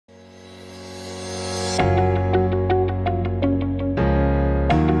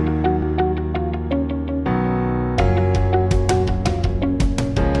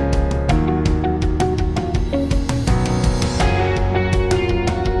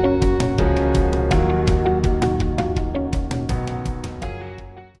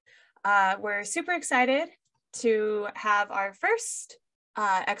we're super excited to have our first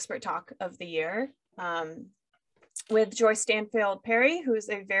expert talk of the year with Joyce Stanfield Perry, who's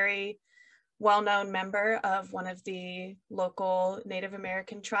a very well-known member of one of the local Native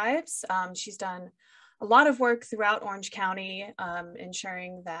American tribes. She's done a lot of work throughout Orange County,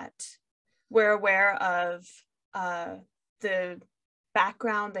 ensuring that we're aware of the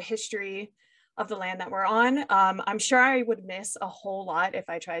background, the history of the land that we're on. I'm sure I would miss a whole lot if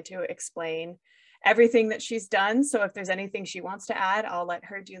I tried to explain everything that she's done. So if there's anything she wants to add, I'll let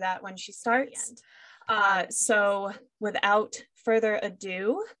her do that when she starts. So without further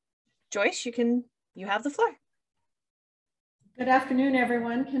ado, Joyce, you have the floor. Good afternoon,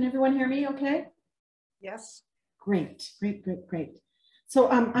 everyone. Can everyone hear me okay? Yes. Great. So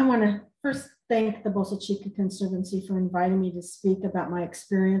I want to first thank the Bolsa Chica Conservancy for inviting me to speak about my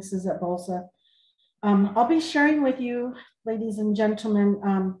experiences at Bolsa. I'll be sharing with you, ladies and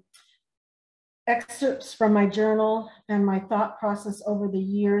gentlemen, excerpts from my journal and my thought process over the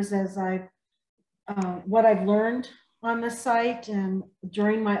years as what I've learned on the site and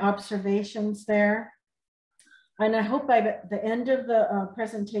during my observations there. And I hope by the end of the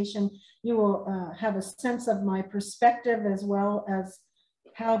presentation, you will have a sense of my perspective as well as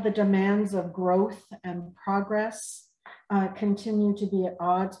how the demands of growth and progress continue to be at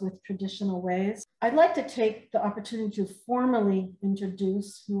odds with traditional ways. I'd like to take the opportunity to formally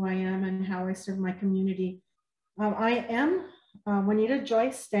introduce who I am and how I serve my community. I am Juanita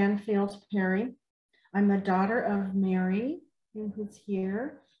Joyce Stanfield Perry. I'm the daughter of Mary, who's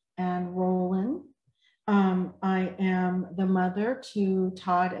here, and Roland. I am the mother to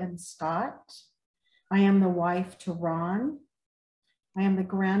Todd and Scott. I am the wife to Ron. I am the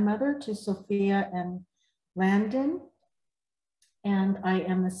grandmother to Sophia and Landon. And I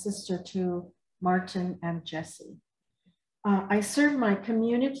am the sister to Martin and Jesse. I serve my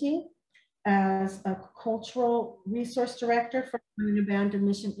community as a cultural resource director for the Band of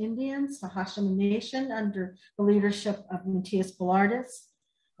Mission Indians, the Acjachemen Nation, under the leadership of Matthias Bilardis.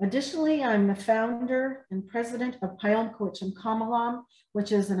 Additionally, I'm the founder and president of Payomkowitch and Kamalam,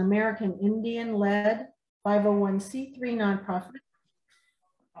 which is an American Indian-led 501c3 nonprofit.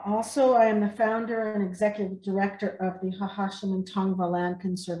 Also, I am the founder and executive director of the Acjachemen Tongva Land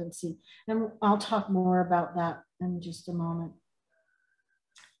Conservancy, and I'll talk more about that in just a moment.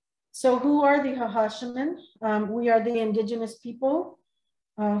 So who are the Acjachemen? We are the indigenous people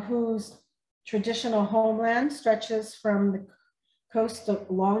whose traditional homeland stretches from the coast of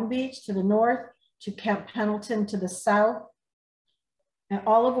Long Beach to the north to Camp Pendleton to the south, and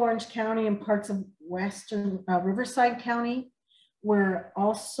all of Orange County and parts of western Riverside County. We're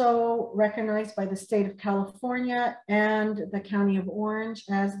also recognized by the state of California and the county of Orange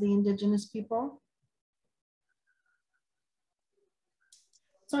as the indigenous people.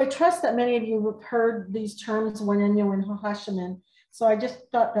 So I trust that many of you have heard these terms, Wanenyo and Acjachemen. So I just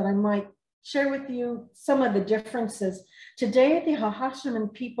thought that I might share with you some of the differences. Today, the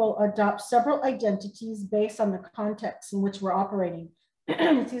Acjachemen people adopt several identities based on the context in which we're operating.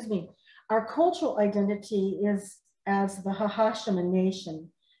 Excuse me. Our cultural identity is as the Acjachemen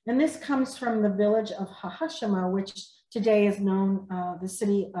Nation. And this comes from the village of Acjachema, which today is known the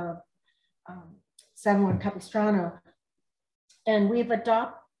city of San Juan Capistrano. And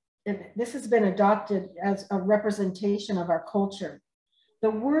this has been adopted as a representation of our culture. The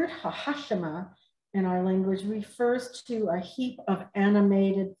word Acjachema in our language refers to a heap of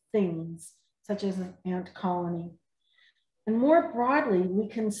animated things, such as an ant colony. And more broadly, we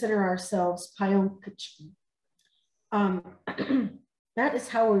consider ourselves Payomkowitch. That is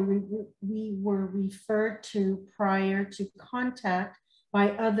how we were referred to prior to contact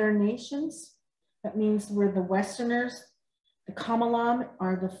by other nations. That means we're the Westerners. The Kamalam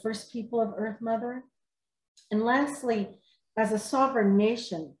are the first people of Earth Mother. And lastly, as a sovereign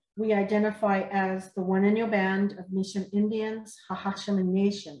nation, we identify as the Wanenyo Band of Mission Indians, Acjachemen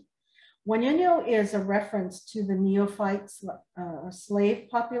Nation. Wanenyo is a reference to the neophyte slave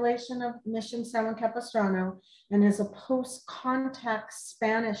population of Mission San Juan Capistrano and is a post-contact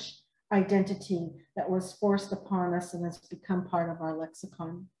Spanish identity that was forced upon us and has become part of our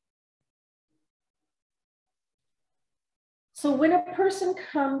lexicon. So when a person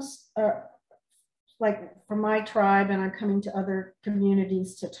comes, like from my tribe, and I'm coming to other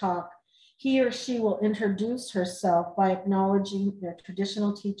communities to talk, he or she will introduce herself by acknowledging their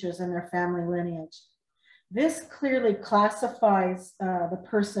traditional teachers and their family lineage. This clearly classifies the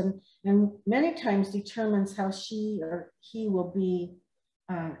person and many times determines how she or he will be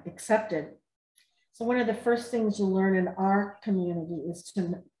accepted. So one of the first things you learn in our community is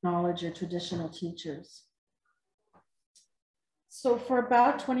to acknowledge your traditional teachers. So for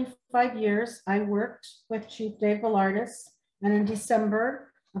about 25 years, I worked with Chief Dave Velardis, and in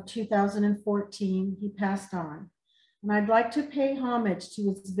December of 2014, he passed on. And I'd like to pay homage to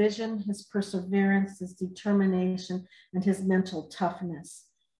his vision, his perseverance, his determination, and his mental toughness.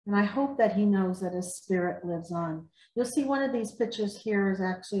 And I hope that he knows that his spirit lives on. You'll see one of these pictures here is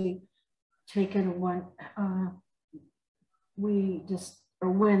actually taken when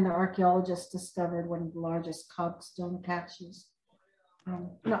when the archaeologists discovered one of the largest cobstone caches.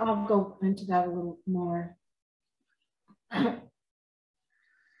 And I'll go into that a little more.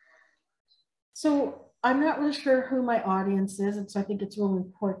 So I'm not really sure who my audience is, and so I think it's really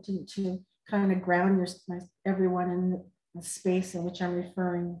important to kind of ground everyone in the space in which I'm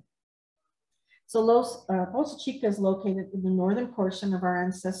referring. So Bolsa Chica is located in the northern portion of our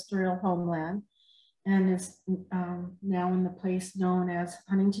ancestral homeland and is now in the place known as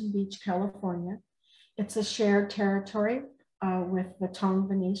Huntington Beach, California. It's a shared territory with the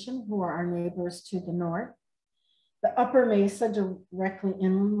Tongva Nation, who are our neighbors to the north. The upper mesa, directly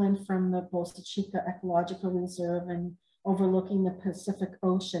inland from the Bolsa Chica Ecological Reserve and overlooking the Pacific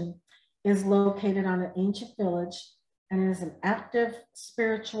Ocean, is located on an ancient village and is an active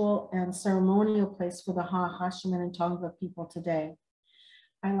spiritual and ceremonial place for the Acjachemen and Tongva people today.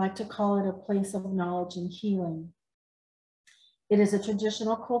 I like to call it a place of knowledge and healing. It is a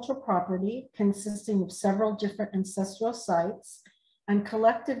traditional cultural property consisting of several different ancestral sites, and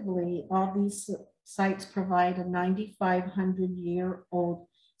collectively, all these sites provide a 9,500-year-old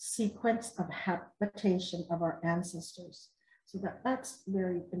sequence of habitation of our ancestors. So that's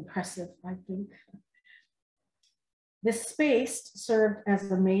very impressive, I think. This space served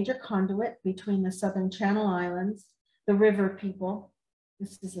as a major conduit between the Southern Channel Islands, the river people.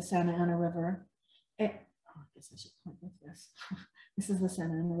 This is the Santa Ana River. I guess I should point with this. This is the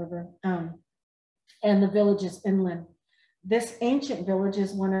Santa Ana River, and the villages inland. This ancient village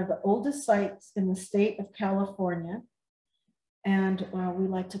is one of the oldest sites in the state of California, and we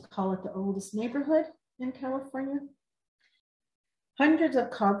like to call it the oldest neighborhood in California. Hundreds of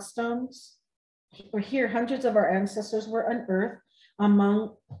cogstones were here. Hundreds of our ancestors were unearthed,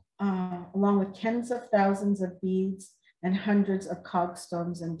 along with tens of thousands of beads and hundreds of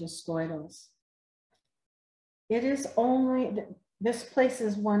cogstones and destroidos. This place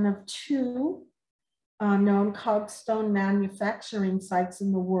is one of two known cogstone manufacturing sites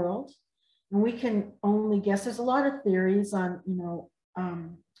in the world. And we can only guess, there's a lot of theories on,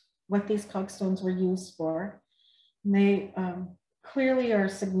 what these cogstones were used for. And they clearly are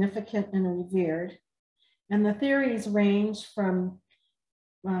significant and revered. And the theories range from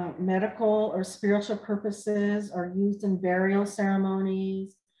medical or spiritual purposes, or used in burial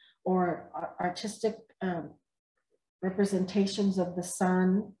ceremonies, or artistic representations of the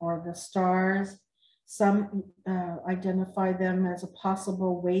sun or the stars. Some identify them as a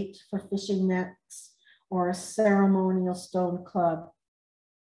possible weight for fishing nets or a ceremonial stone club.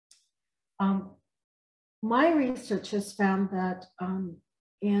 My research has found that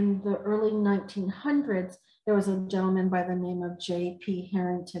in the early 1900s, there was a gentleman by the name of J.P.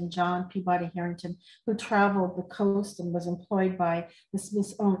 Harrington, John Peabody Harrington, who traveled the coast and was employed by the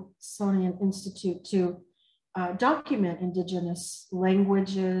Smithsonian Institute to document indigenous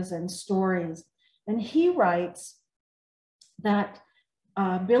languages and stories. And he writes that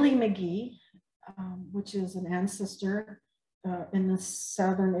Billy McGee, which is an ancestor in the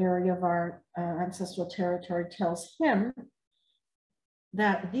southern area of our ancestral territory, tells him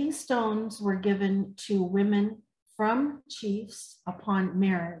that these stones were given to women from chiefs upon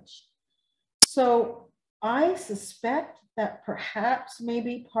marriage. So I suspect that perhaps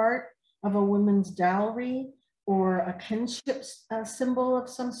maybe part of a woman's dowry or a kinship symbol of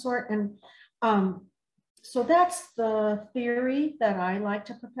some sort. And so that's the theory that I like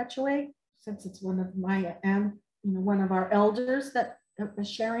to perpetuate, since it's one of my, one of our elders that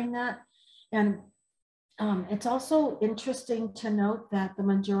was sharing that. And it's also interesting to note that the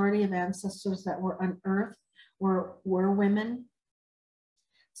majority of ancestors that were unearthed were women.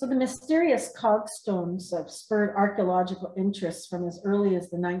 So the mysterious cogstones have spurred archaeological interest from as early as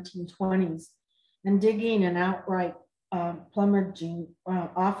the 1920s, and digging and outright plummetting,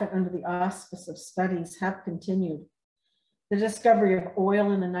 often under the auspice of studies, have continued. The discovery of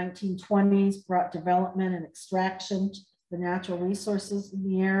oil in the 1920s brought development and extraction to the natural resources in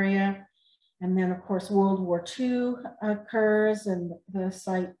the area. And then, of course, World War II occurs, and the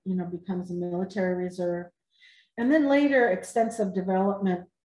site, becomes a military reserve. And then later, extensive development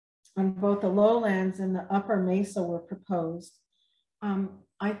on both the lowlands and the upper mesa were proposed.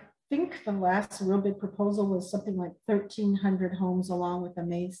 I think the last real big proposal was something like 1,300 homes along with a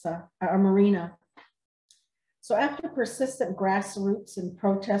mesa, a marina. So after persistent grassroots and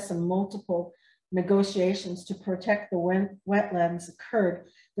protests and multiple negotiations to protect the wetlands occurred,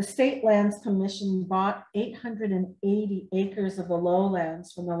 the State Lands Commission bought 880 acres of the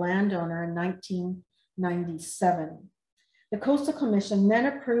lowlands from the landowner in 1997. The Coastal Commission then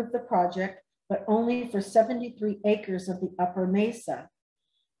approved the project, but only for 73 acres of the Upper Mesa.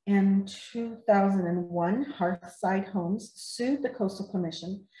 In 2001, Hearthside Homes sued the Coastal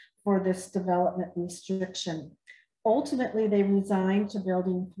Commission for this development restriction. Ultimately, they resigned to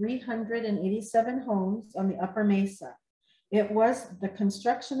building 387 homes on the Upper Mesa. It was the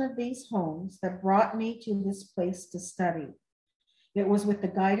construction of these homes that brought me to this place to study. It was with the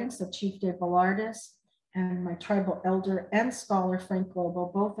guidance of Chief de Velardes and my tribal elder and scholar, Frank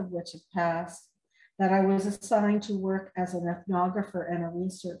Lobo, both of which have passed, that I was assigned to work as an ethnographer and a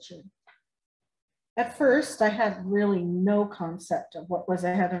researcher. At first, I had really no concept of what was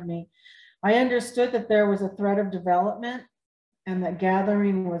ahead of me. I understood that there was a threat of development and that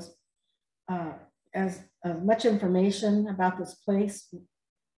gathering was as much information about this place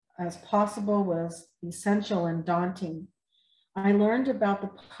as possible was essential and daunting. I learned about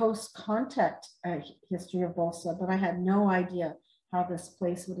the post-contact history of Bolsa, but I had no idea how this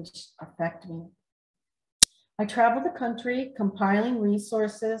place would affect me. I traveled the country compiling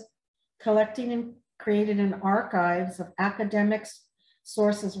resources, collecting and created an archives of academics,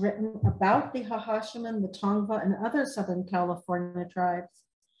 sources written about the Acjachemen, the Tongva, and other Southern California tribes.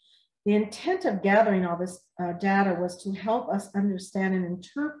 The intent of gathering all this data was to help us understand and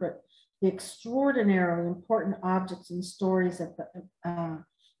interpret the extraordinarily important objects and stories that the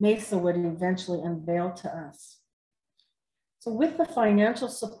Mesa would eventually unveil to us. So with the financial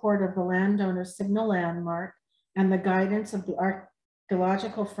support of the landowner Signal Landmark and the guidance of the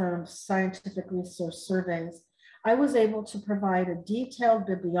archaeological firm's scientific resource surveys, I was able to provide a detailed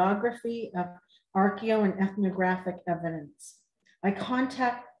bibliography of archaeo and ethnographic evidence. I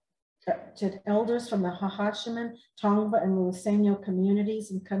contacted elders from the Acjachemen, Tongva, and Luiseno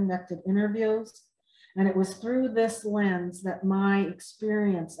communities and conducted interviews. And it was through this lens that my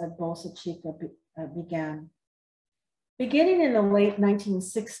experience at Bolsa Chica began. Beginning in the late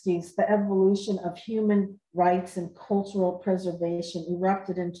 1960s, the evolution of human rights and cultural preservation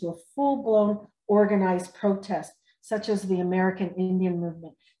erupted into a full-blown organized protest, such as the American Indian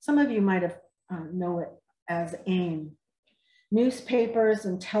movement. Some of you might have know it as AIM. Newspapers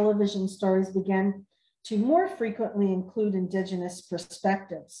and television stories began to more frequently include indigenous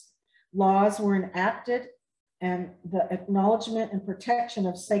perspectives. Laws were enacted and the acknowledgement and protection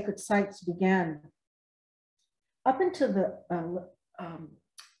of sacred sites began. Up until the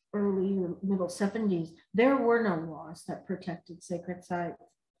early or middle 70s, there were no laws that protected sacred sites.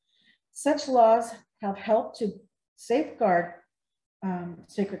 Such laws have helped to safeguard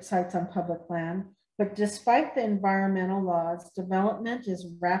sacred sites on public land, but despite the environmental laws, development is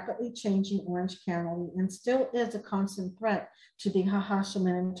rapidly changing Orange County and still is a constant threat to the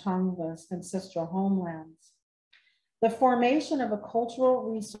Acjachemen and Tongva's ancestral homelands. The formation of a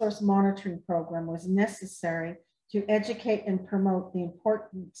cultural resource monitoring program was necessary to educate and promote the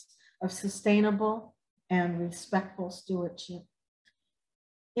importance of sustainable and respectful stewardship.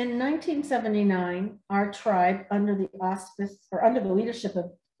 In 1979, our tribe, under the leadership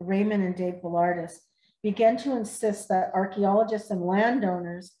of Raymond and Dave Velardes, began to insist that archaeologists and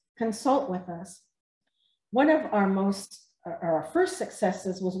landowners consult with us. One of our first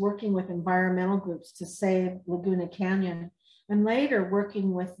successes was working with environmental groups to save Laguna Canyon, and later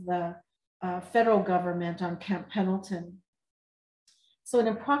working with the federal government on Camp Pendleton. So in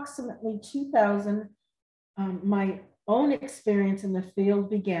approximately 2000, my own experience in the field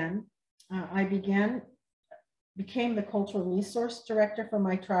began. I became the cultural resource director for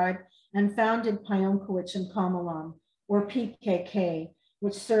my tribe and founded Pionkwitch and Kamalam, or PKK,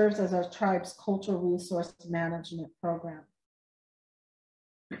 which serves as our tribe's cultural resource management program.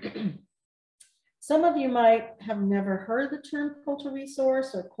 Some of you might have never heard the term cultural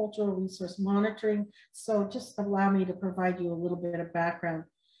resource or cultural resource monitoring, so just allow me to provide you a little bit of background.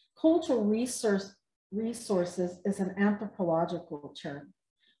 Cultural resources is an anthropological term.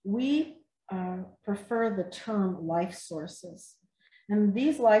 We prefer the term life sources. And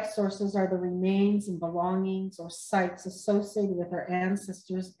these life sources are the remains and belongings or sites associated with our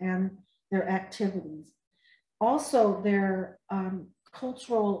ancestors and their activities. Also, their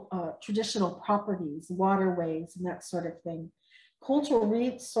cultural traditional properties, waterways, and that sort of thing. Cultural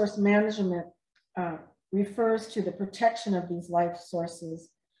resource management refers to the protection of these life sources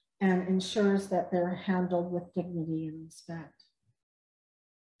and ensures that they're handled with dignity and respect.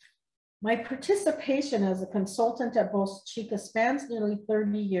 My participation as a consultant at Bolsa Chica spans nearly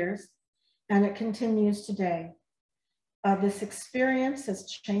 30 years, and it continues today. This experience has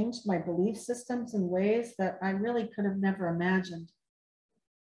changed my belief systems in ways that I really could have never imagined.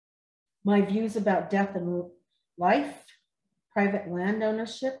 My views about death and life, private land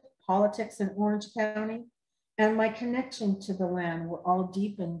ownership, politics in Orange County, and my connection to the land were all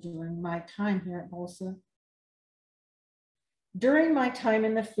deepened during my time here at Bolsa. During my time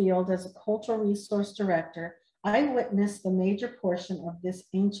in the field as a cultural resource director, I witnessed the major portion of this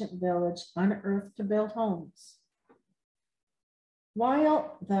ancient village unearthed to build homes.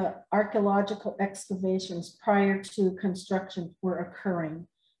 While the archaeological excavations prior to construction were occurring,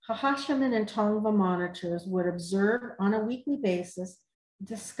 Acjachemen and Tongva monitors would observe on a weekly basis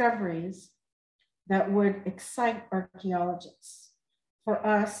discoveries that would excite archaeologists. For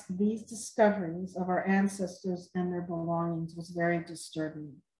us, these discoveries of our ancestors and their belongings was very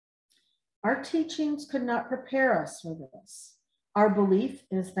disturbing. Our teachings could not prepare us for this. Our belief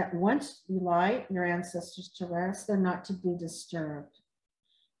is that once you lie your ancestors to rest, they're not to be disturbed.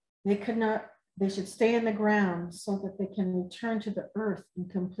 They should stay in the ground so that they can return to the earth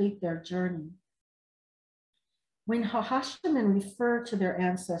and complete their journey. When Acjachemen refer to their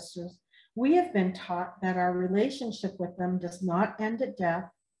ancestors, we have been taught that our relationship with them does not end at death,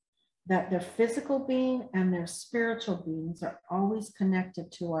 that their physical being and their spiritual beings are always connected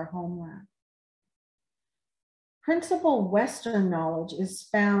to our homeland. Principal Western knowledge is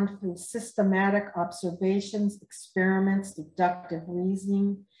found through systematic observations, experiments, deductive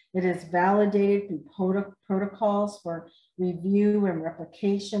reasoning. It is validated through protocols for review and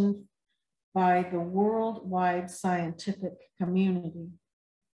replication by the worldwide scientific community.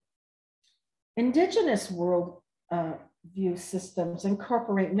 Indigenous world view systems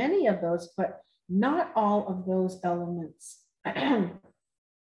incorporate many of those, but not all of those elements.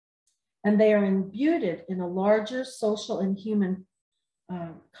 And they are imbued in a larger social and human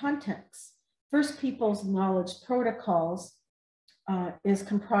context. First Peoples knowledge protocols is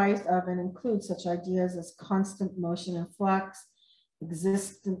comprised of and includes such ideas as constant motion and flux,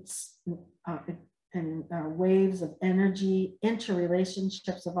 existence and waves of energy,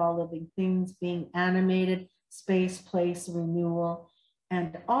 interrelationships of all living things being animated, space, place, renewal,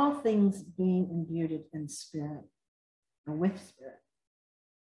 and all things being imbued in spirit, or with spirit.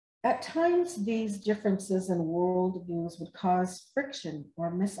 At times, these differences in worldviews would cause friction or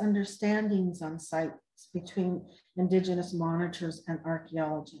misunderstandings on sites between Indigenous monitors and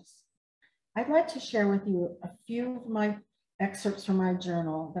archaeologists. I'd like to share with you a few of my excerpts from my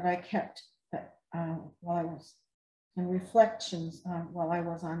journal that I kept while I was in reflections while I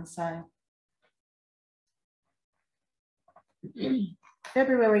was on site.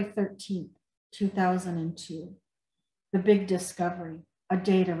 February 13th, 2002, the big discovery, a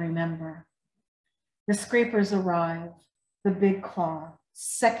day to remember. The scrapers arrive, the big claw,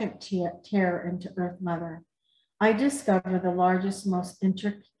 second tear into Earth Mother. I discover the largest, most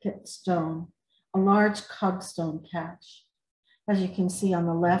intricate stone, a large cogstone cache. As you can see on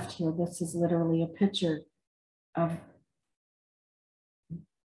the left here, this is literally a picture of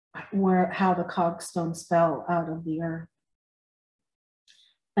how the cogstones fell out of the earth.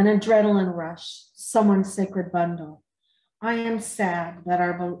 An adrenaline rush, someone's sacred bundle. I am sad that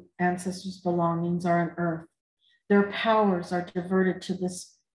our ancestors' belongings are on earth. Their powers are diverted to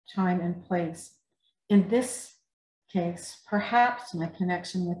this time and place. In this case, perhaps my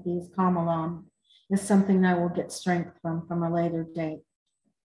connection with these Kamalam is something I will get strength from a later date.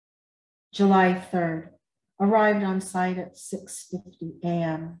 July 3rd, arrived on site at 6:50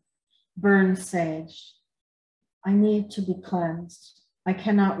 a.m. Burned sage. I need to be cleansed. I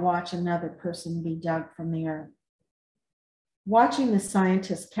cannot watch another person be dug from the earth. Watching the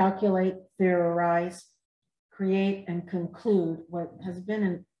scientists calculate, theorize, create, and conclude what has been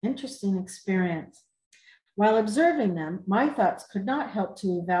an interesting experience. While observing them, my thoughts could not help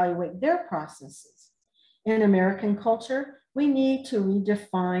to evaluate their processes. In American culture, the need to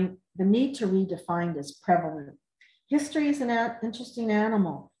redefine is prevalent. History is an interesting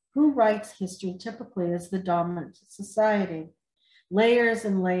animal. Who writes history typically is the dominant society. Layers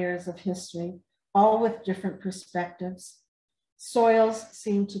and layers of history, all with different perspectives. Soils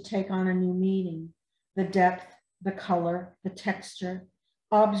seem to take on a new meaning. The depth, the color, the texture,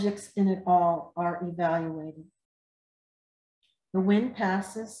 objects in it all are evaluated. The wind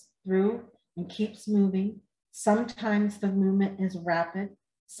passes through and keeps moving. Sometimes the movement is rapid,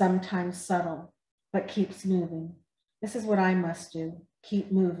 sometimes subtle, but keeps moving. This is what I must do,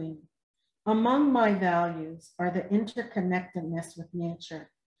 keep moving. Among my values are the interconnectedness with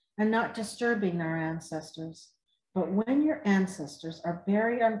nature and not disturbing our ancestors. But when your ancestors are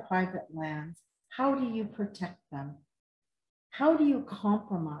buried on private lands, how do you protect them? How do you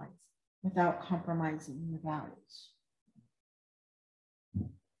compromise? without compromising the values.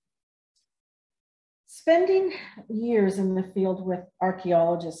 Spending years in the field with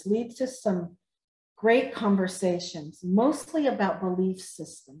archaeologists leads to some great conversations, mostly about belief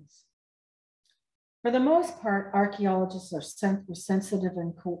systems. For the most part, archaeologists are sensitive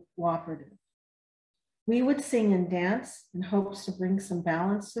and cooperative. We would sing and dance in hopes to bring some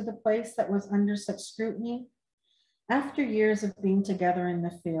balance to the place that was under such scrutiny. After years of being together in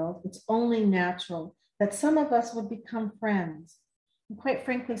the field, it's only natural that some of us would become friends. And quite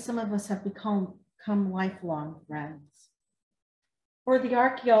frankly, some of us have become lifelong friends. For the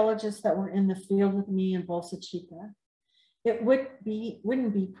archaeologists that were in the field with me in Bolsa Chica, it wouldn't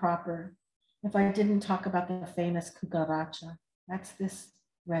be proper if I didn't talk about the famous cucaracha. That's this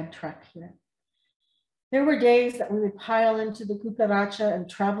red truck here. There were days that we would pile into the cucaracha and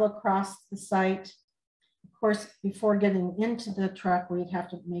travel across the site. Of course, before getting into the truck, we'd have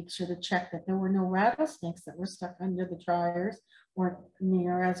to make sure to check that there were no rattlesnakes that were stuck under the tires or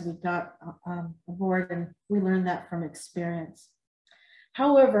near as we got aboard, and we learned that from experience.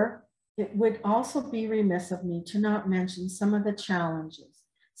 However, it would also be remiss of me to not mention some of the challenges,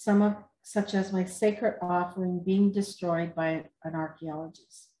 such as my sacred offering being destroyed by an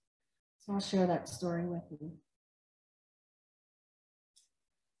archaeologist. So I'll share that story with you.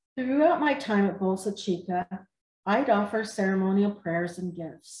 Throughout my time at Bolsa Chica, I'd offer ceremonial prayers and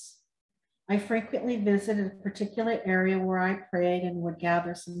gifts. I frequently visited a particular area where I prayed and would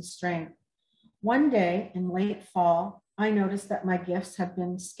gather some strength. One day in late fall, I noticed that my gifts had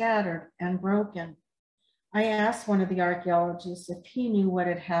been scattered and broken. I asked one of the archaeologists if he knew what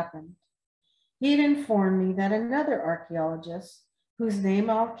had happened. He had informed me that another archaeologist, whose name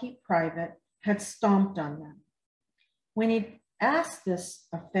I'll keep private, had stomped on them. When he asked this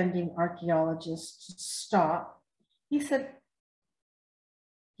offending archaeologist to stop, he said,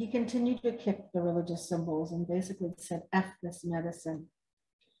 he continued to kick the religious symbols and basically said, "F this medicine."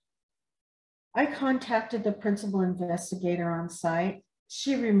 I contacted the principal investigator on site.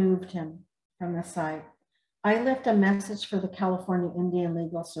 She removed him from the site. I left a message for the California Indian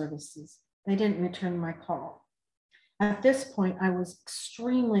Legal Services. They didn't return my call. At this point, I was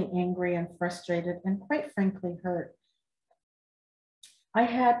extremely angry and frustrated and quite frankly hurt. I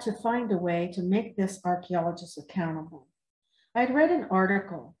had to find a way to make this archaeologist accountable. I'd read an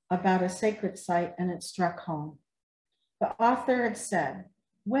article about a sacred site and it struck home. The author had said,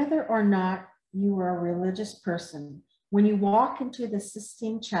 whether or not you are a religious person, when you walk into the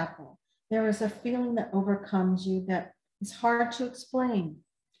Sistine Chapel, there is a feeling that overcomes you that is hard to explain.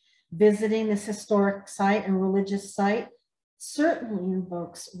 Visiting this historic site and religious site certainly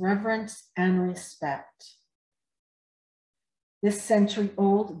invokes reverence and respect. This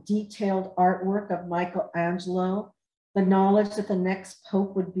century-old detailed artwork of Michelangelo, the knowledge that the next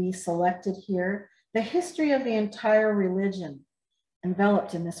pope would be selected here, the history of the entire religion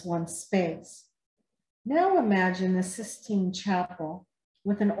enveloped in this one space. Now imagine the Sistine Chapel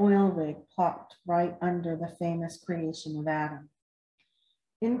with an oil rig plopped right under the famous creation of Adam.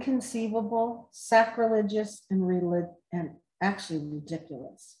 Inconceivable, sacrilegious, and actually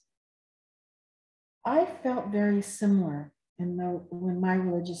ridiculous. I felt very similar when my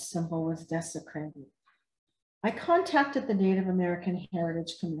religious symbol was desecrated. I contacted the Native American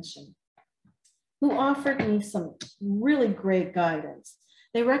Heritage Commission, who offered me some really great guidance.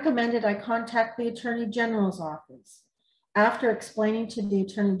 They recommended I contact the Attorney General's office. After explaining to the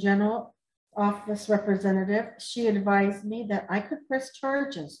Attorney General office representative, she advised me that I could press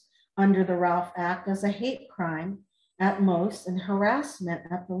charges under the Ralph Act as a hate crime at most and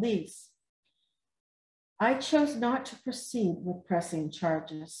harassment at the least. I chose not to proceed with pressing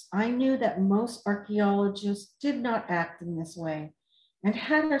charges. I knew that most archaeologists did not act in this way and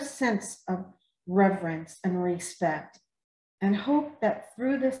had a sense of reverence and respect, and hoped that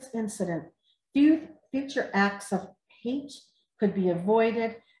through this incident, future acts of hate could be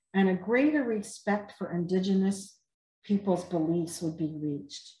avoided and a greater respect for Indigenous people's beliefs would be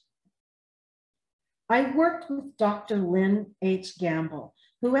reached. I worked with Dr. Lynn H. Gamble,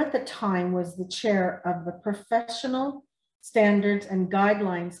 who at the time was the chair of the Professional Standards and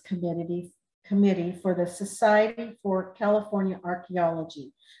Guidelines Committee for the Society for California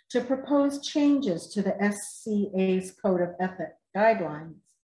Archaeology, to propose changes to the SCA's Code of Ethics guidelines.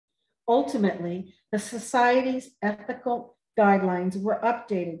 Ultimately, the Society's ethical guidelines were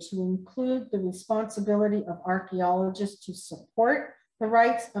updated to include the responsibility of archaeologists to support the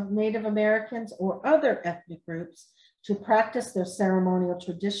rights of Native Americans or other ethnic groups to practice their ceremonial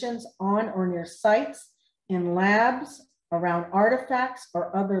traditions on or near sites, in labs, around artifacts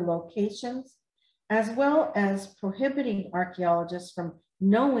or other locations, as well as prohibiting archaeologists from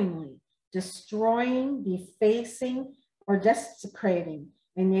knowingly destroying, defacing, or desecrating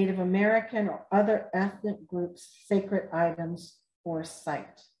a Native American or other ethnic group's sacred items or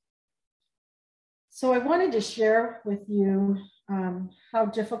site. So I wanted to share with you how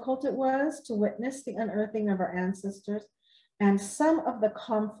difficult it was to witness the unearthing of our ancestors and some of the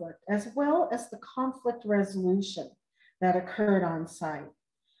conflict, as well as the conflict resolution that occurred on site.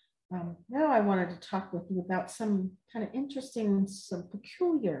 Now I wanted to talk with you about some kind of interesting, some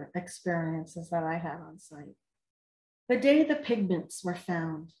peculiar experiences that I had on site. The day the pigments were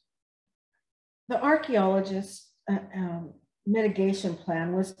found, the archaeologists' mitigation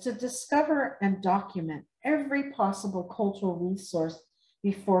plan was to discover and document every possible cultural resource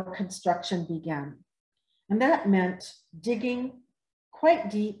before construction began. And that meant digging quite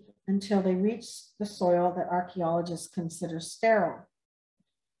deep until they reached the soil that archaeologists consider sterile.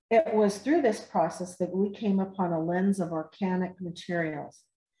 It was through this process that we came upon a lens of organic materials.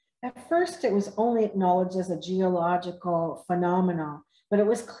 At first, it was only acknowledged as a geological phenomenon, but it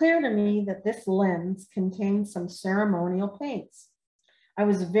was clear to me that this lens contained some ceremonial paints. I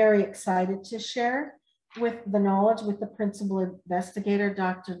was very excited to share with the knowledge with the principal investigator,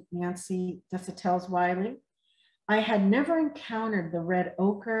 Dr. Nancy Desautel-Wiley. I had never encountered the red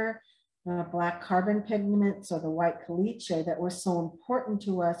ochre, black carbon pigments, or the white caliche that were so important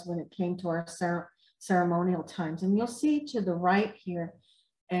to us when it came to our ceremonial times. And you'll see to the right here,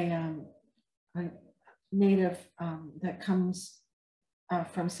 a native that comes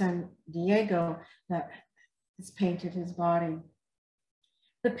from San Diego that has painted his body.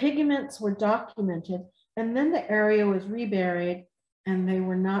 The pigments were documented, and then the area was reburied, and they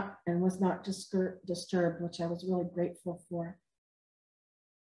were not, and was not disturbed, which I was really grateful for.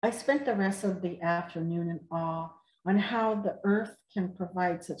 I spent the rest of the afternoon in awe on how the earth can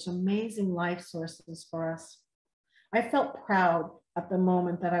provide such amazing life sources for us. I felt proud at the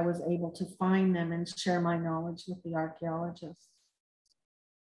moment that I was able to find them and share my knowledge with the archaeologists.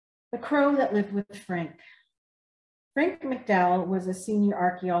 The crow that lived with Frank. Frank McDowell was a senior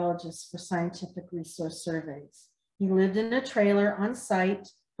archaeologist for scientific resource surveys. He lived in a trailer on site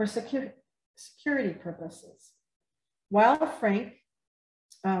for security purposes. While Frank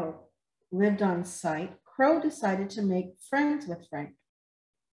lived on site, Crow decided to make friends with Frank.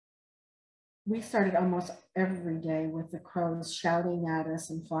 We started almost every day with the crows shouting at us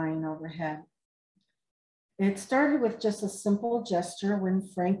and flying overhead. It started with just a simple gesture. When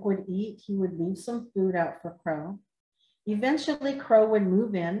Frank would eat, he would leave some food out for Crow. Eventually, Crow would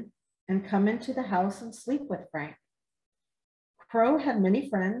move in and come into the house and sleep with Frank. Crow had many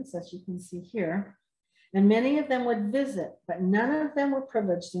friends, as you can see here, and many of them would visit, but none of them were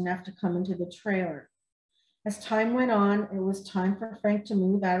privileged enough to come into the trailer. As time went on, it was time for Frank to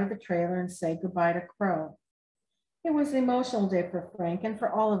move out of the trailer and say goodbye to Crow. It was an emotional day for Frank and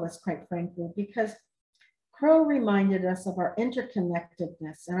for all of us, quite frankly, because Crow reminded us of our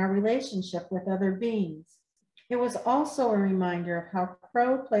interconnectedness and our relationship with other beings. It was also a reminder of how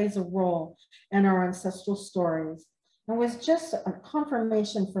Crow plays a role in our ancestral stories, and was just a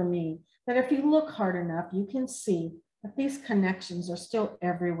confirmation for me that if you look hard enough, you can see that these connections are still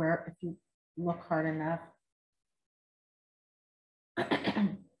everywhere if you look hard enough.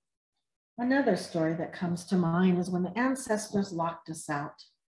 Another story that comes to mind is when the ancestors locked us out.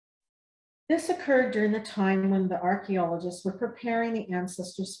 This occurred during the time when the archaeologists were preparing the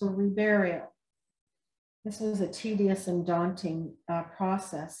ancestors for reburial. This was a tedious and daunting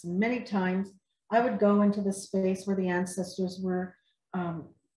process. And many times I would go into the space where the ancestors were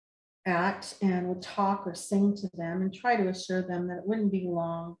at and would talk or sing to them and try to assure them that it wouldn't be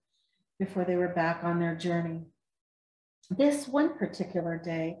long before they were back on their journey. This one particular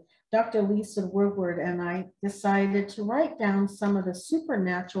day, Dr. Lisa Woodward and I decided to write down some of the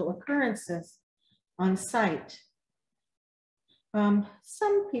supernatural occurrences on site.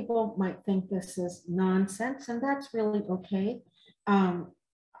 Some people might think this is nonsense, and that's really okay.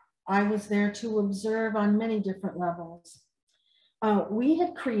 I was there to observe on many different levels. We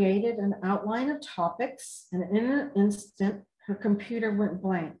had created an outline of topics, and in an instant, her computer went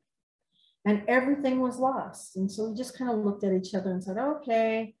blank and everything was lost. And so we just kind of looked at each other and said,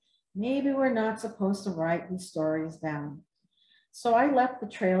 okay, maybe we're not supposed to write these stories down. So I left the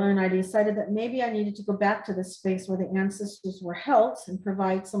trailer and I decided that maybe I needed to go back to the space where the ancestors were held and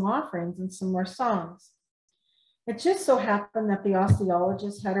provide some offerings and some more songs. It just so happened that the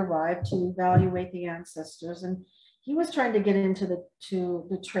osteologist had arrived to evaluate the ancestors, and he was trying to get into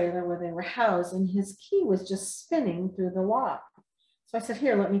the trailer where they were housed, and his key was just spinning through the lock. So I said,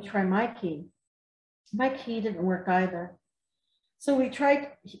 here, let me try my key. My key didn't work either. So we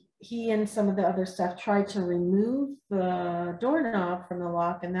tried, he and some of the other staff tried to remove the doorknob from the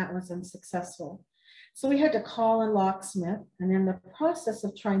lock, and that was unsuccessful. So we had to call a locksmith, and in the process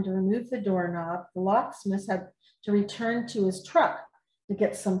of trying to remove the doorknob, the locksmith had to return to his truck to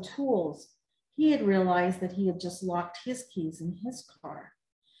get some tools. He had realized that he had just locked his keys in his car.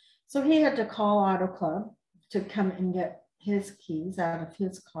 So he had to call Auto Club to come and get his keys out of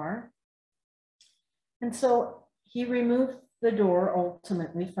his car. And so he removed the door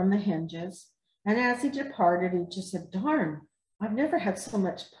ultimately from the hinges. And as he departed, he just said, darn, I've never had so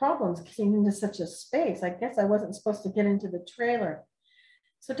much problems getting into such a space. I guess I wasn't supposed to get into the trailer.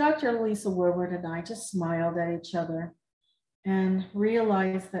 So Dr. Lisa Woodward and I just smiled at each other and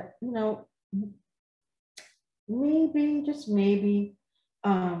realized that, you know, maybe, just maybe,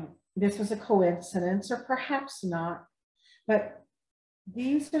 this was a coincidence, or perhaps not. But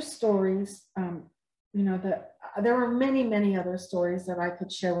these are stories, you know, that there were many, many other stories that I could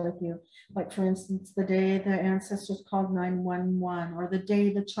share with you. Like, for instance, the day the ancestors called 911, or the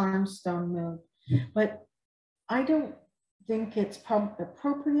day the charm stone moved. But I don't think it's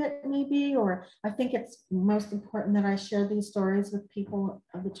appropriate, maybe, or I think it's most important that I share these stories with people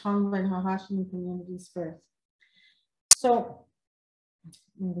of the Tongva and Acjachemen communities first. So,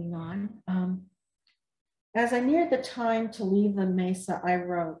 moving on. As I neared the time to leave the mesa, I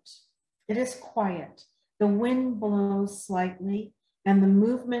wrote, "It is quiet. The wind blows slightly, and the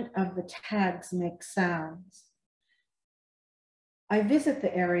movement of the tags makes sounds. I visit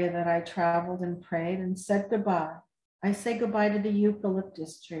the area that I traveled and prayed and said goodbye. I say goodbye to the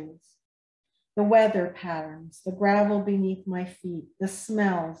eucalyptus trees, the weather patterns, the gravel beneath my feet, the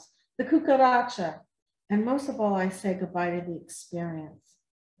smells, the cucaracha, and most of all, I say goodbye to the experience.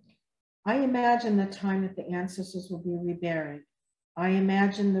 I imagine the time that the ancestors will be reburied. I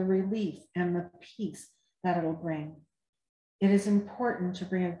imagine the relief and the peace that it'll bring. It is important to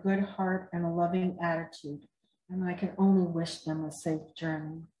bring a good heart and a loving attitude, and I can only wish them a safe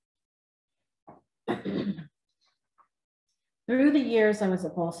journey." Through the years I was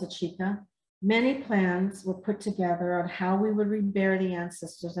at Bolsa Chica, many plans were put together on how we would rebury the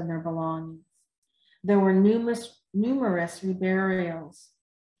ancestors and their belongings. There were numerous reburials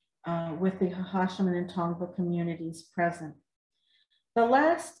with the Acjachemen and Tongva communities present. The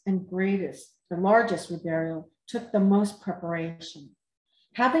last and greatest, the largest reburial took the most preparation.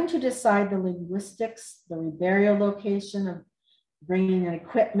 Having to decide the linguistics, the reburial location, of bringing in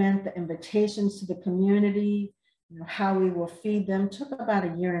equipment, the invitations to the community, you know, how we will feed them, took about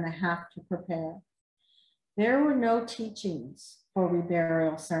 1.5 years to prepare. There were no teachings for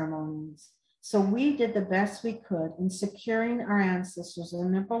reburial ceremonies, so we did the best we could in securing our ancestors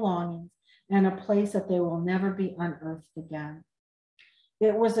and their belongings in a place that they will never be unearthed again.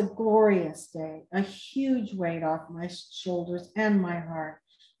 It was a glorious day, a huge weight off my shoulders and my heart.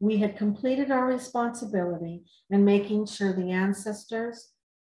 We had completed our responsibility in making sure the ancestors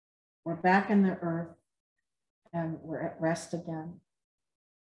were back in the earth and were at rest again.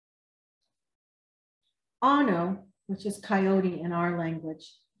 Ano, which is coyote in our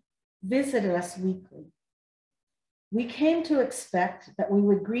language, visited us weekly. We came to expect that we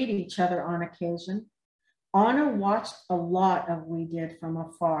would greet each other on occasion. Anna watched a lot of we did from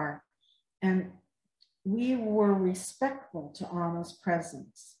afar, and we were respectful to Anna's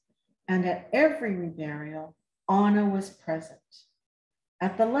presence. And at every reburial, Anna was present.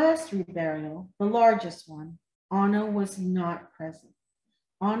 At the last reburial, the largest one, Anna was not present.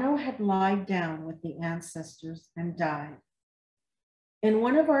 Anna had lied down with the ancestors and died. In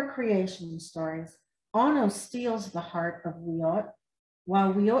one of our creation stories, Anna steals the heart of Wiot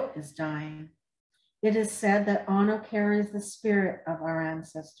while Wiot is dying. It is said that Anna carries the spirit of our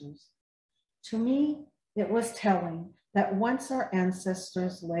ancestors. To me, it was telling that once our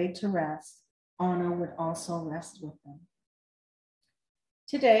ancestors laid to rest, Anna would also rest with them.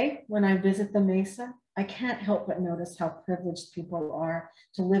 Today, when I visit the Mesa, I can't help but notice how privileged people are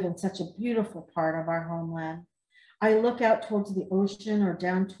to live in such a beautiful part of our homeland. I look out towards the ocean or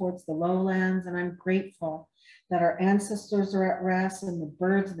down towards the lowlands, and I'm grateful that our ancestors are at rest, and the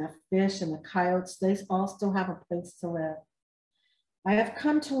birds and the fish and the coyotes, they all still have a place to live. I have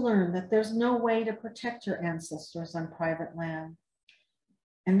come to learn that there's no way to protect your ancestors on private land.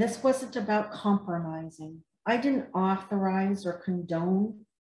 And this wasn't about compromising. I didn't authorize or condone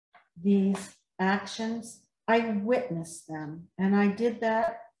these actions. I witnessed them, and I did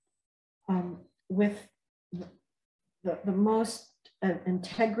that with the most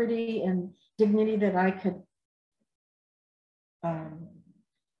integrity and dignity that I could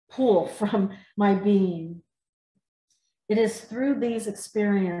pull from my being. It is through these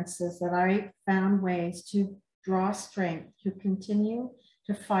experiences that I found ways to draw strength to continue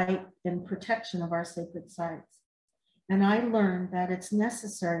to fight in protection of our sacred sites. And I learned that it's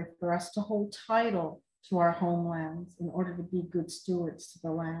necessary for us to hold title to our homelands in order to be good stewards to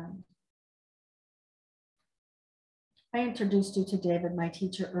the land. I introduced you to David, my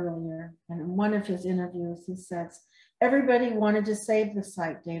teacher, earlier, and in one of his interviews, he says, everybody wanted to save the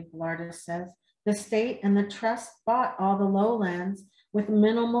site, Dave Blarder says. The state and the trust bought all the lowlands with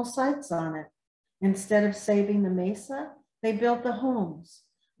minimal sites on it. Instead of saving the mesa, they built the homes.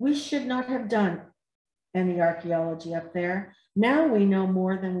 We should not have done any archaeology up there. Now we know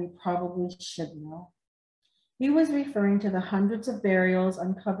more than we probably should know. He was referring to the hundreds of burials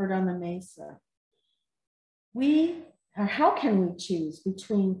uncovered on the mesa. How can we choose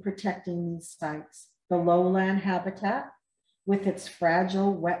between protecting these sites, the lowland habitat with its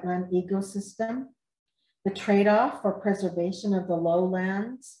fragile wetland ecosystem, the trade-off for preservation of the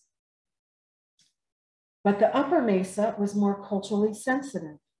lowlands? But the upper mesa was more culturally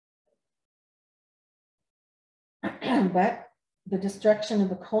sensitive. But the destruction of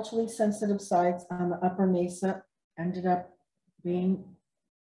the culturally sensitive sites on the upper mesa ended up being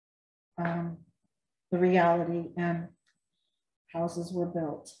the reality, and houses were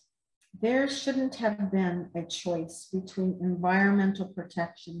built. There shouldn't have been a choice between environmental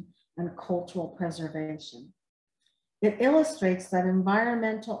protection and cultural preservation. It illustrates that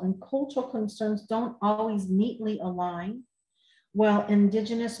environmental and cultural concerns don't always neatly align. While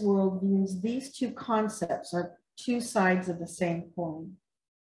Indigenous worldviews, these two concepts are two sides of the same coin.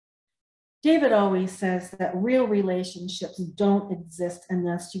 David always says that real relationships don't exist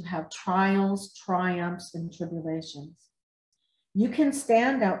unless you have trials, triumphs, and tribulations. You can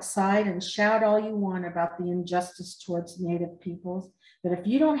stand outside and shout all you want about the injustice towards Native peoples, but if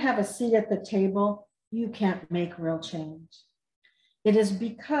you don't have a seat at the table, you can't make real change. It is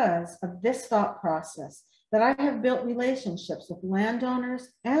because of this thought process that I have built relationships with landowners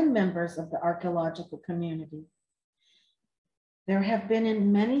and members of the archaeological community. There have been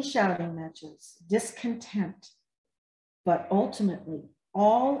in many shouting matches, discontent, but ultimately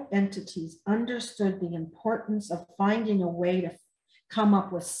all entities understood the importance of finding a way to come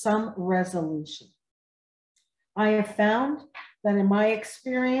up with some resolution. I have found that in my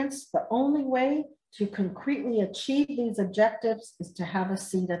experience, the only way to concretely achieve these objectives is to have a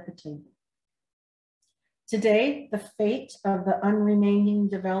seat at the table. Today, the fate of the unremaining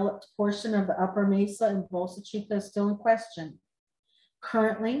developed portion of the Upper Mesa and Bolsa Chica is still in question.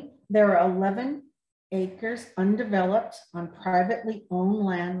 Currently, there are 11 acres undeveloped on privately owned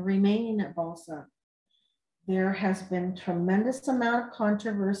land remaining at Bolsa. There has been tremendous amount of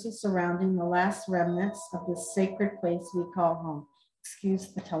controversy surrounding the last remnants of this sacred place we call home.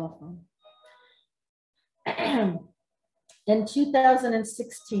 Excuse the telephone. In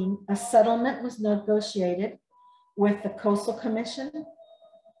 2016, a settlement was negotiated with the Coastal Commission,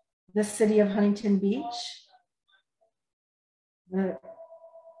 the City of Huntington Beach, the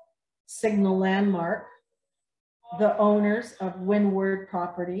Signal Landmark, the owners of Windward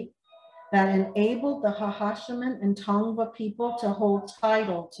property, that enabled the Acjachemen and Tongva people to hold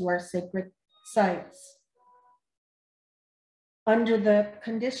title to our sacred sites. Under the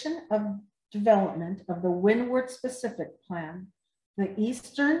condition of development of the Windward specific plan, the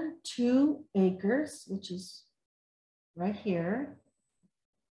eastern 2 acres, which is right here.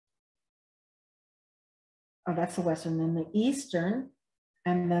 Oh, that's the western, then the eastern,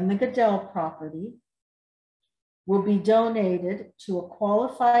 and then the Goodell property will be donated to a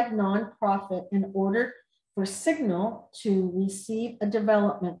qualified nonprofit in order for Signal to receive a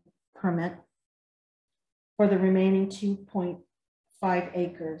development permit for the remaining 2.5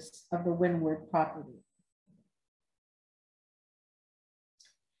 acres of the Windward property.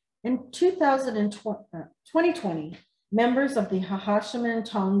 In 2020, members of the Acjachemen and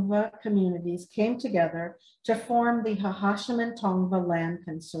Tongva communities came together to form the Acjachemen Tongva Land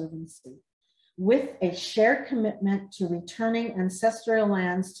Conservancy, with a shared commitment to returning ancestral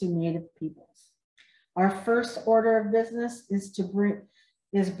lands to Native peoples. Our first order of business is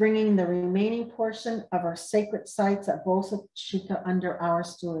bringing the remaining portion of our sacred sites at Bolsa Chica under our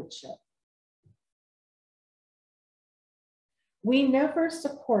stewardship. We never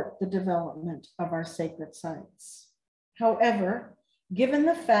support the development of our sacred sites. However, given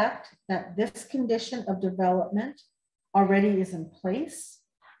the fact that this condition of development already is in place,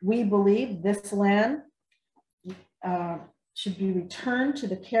 we believe this land should be returned to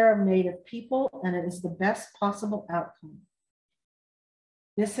the care of Native people, and it is the best possible outcome.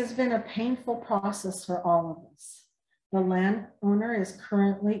 This has been a painful process for all of us. The landowner is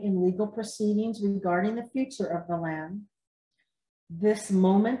currently in legal proceedings regarding the future of the land. This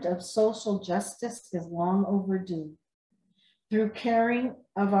moment of social justice is long overdue. Through caring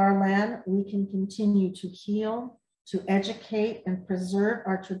of our land, we can continue to heal, to educate, and preserve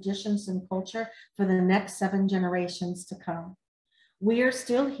our traditions and culture for the next 7 generations to come. We are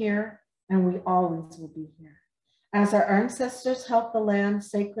still here, and we always will be here. As our ancestors held the land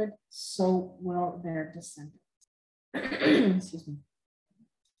sacred, so will their descendants. Excuse me.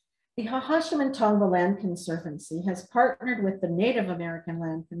 The Acjachemen Tongva Land Conservancy has partnered with the Native American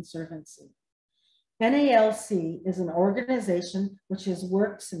Land Conservancy. NALC is an organization which has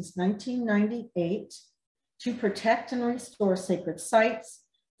worked since 1998 to protect and restore sacred sites,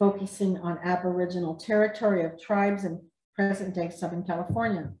 focusing on Aboriginal territory of tribes in present-day Southern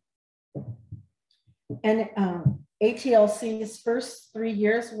California. And ATLC's first 3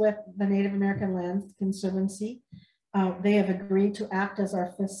 years with the Native American Land Conservancy, they have agreed to act as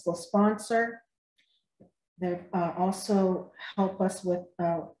our fiscal sponsor. They also help us with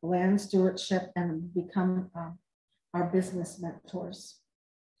land stewardship and become our business mentors.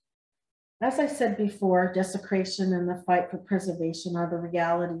 As I said before, desecration and the fight for preservation are the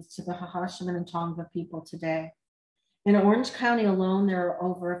realities to the Acjachemen and Tongva people today. In Orange County alone, there are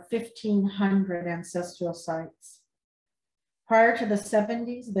over 1,500 ancestral sites. Prior to the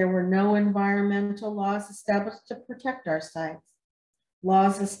 70s, there were no environmental laws established to protect our sites.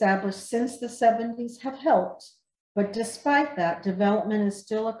 Laws established since the 70s have helped, but despite that, development is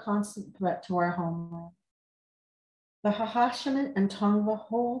still a constant threat to our homeland. The Acjachemen and Tongva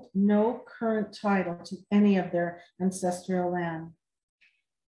hold no current title to any of their ancestral land.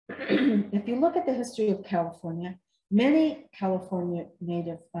 If you look at the history of California, many California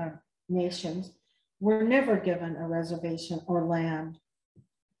Native nations were never given a reservation or land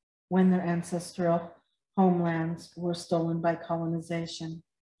when their ancestral homelands were stolen by colonization.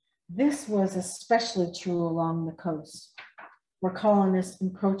 This was especially true along the coast, where colonist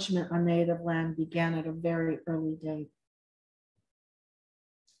encroachment on native land began at a very early date.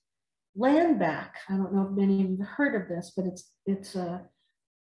 Land back, I don't know if many of you have heard of this, but it's a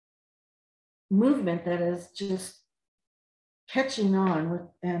movement that is just catching on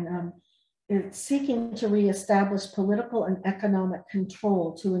and it's seeking to reestablish political and economic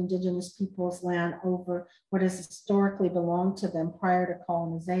control to indigenous peoples' land over what has historically belonged to them prior to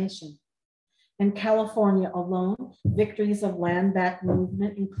colonization. In California alone, victories of land back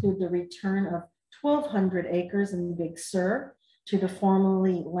movement include the return of 1,200 acres in Big Sur to the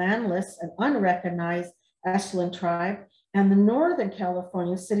formerly landless and unrecognized Ashland tribe, and the Northern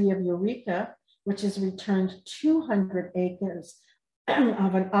California city of Eureka, which has returned 200 acres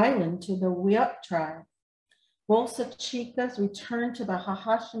of an island to the Wiyot tribe. Bolsa Chica's return to the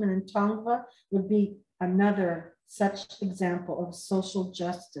Acjachemen and Tongva would be another such example of social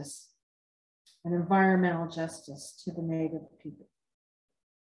justice and environmental justice to the Native people.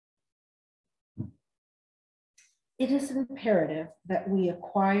 It is imperative that we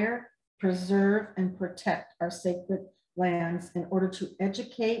acquire, preserve, and protect our sacred lands in order to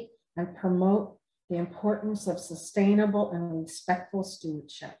educate and promote the importance of sustainable and respectful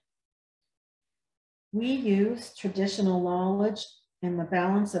stewardship. We use traditional knowledge in the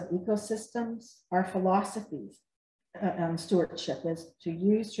balance of ecosystems. Our philosophies on stewardship is to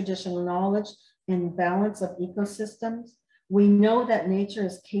use traditional knowledge in balance of ecosystems. We know that nature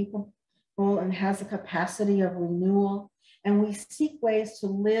is capable and has a capacity of renewal, and we seek ways to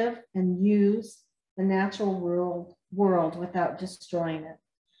live and use the natural world without destroying it.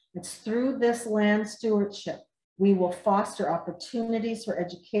 It's through this land stewardship we will foster opportunities for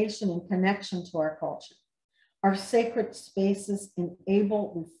education and connection to our culture. Our sacred spaces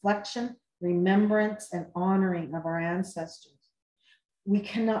enable reflection, remembrance, and honoring of our ancestors. We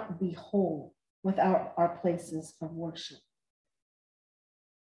cannot be whole without our places of worship.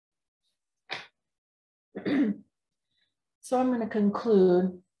 So I'm going to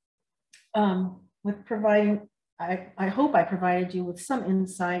conclude with providing, I hope I provided you with some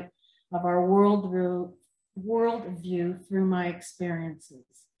insight of our worldview through my experiences,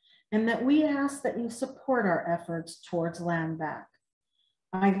 and that we ask that you support our efforts towards land back.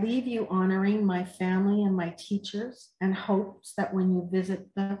 I leave you honoring my family and my teachers, and hopes that when you visit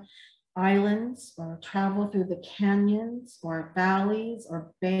the islands or travel through the canyons or valleys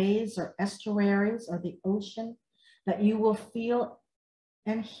or bays or estuaries or the ocean, that you will feel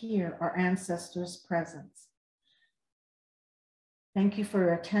and hear our ancestors' presence. Thank you for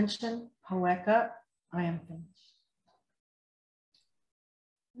your attention. Poeka, I am finished.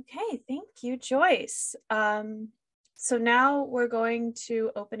 Okay, thank you, Joyce. So now we're going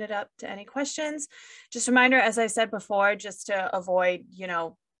to open it up to any questions. Just a reminder, as I said before, just to avoid,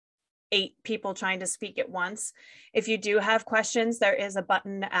 8 people trying to speak at once. If you do have questions, there is a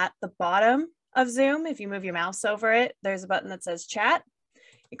button at the bottom of Zoom. If you move your mouse over it, there's a button that says chat.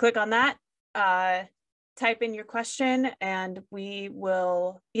 You click on that, type in your question, and we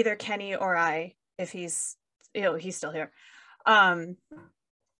will, either Kenny or I, if he's still here.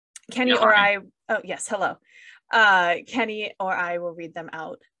 Kenny or I, oh yes, hello. Kenny or I will read them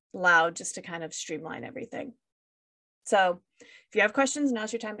out loud just to kind of streamline everything. So if you have questions,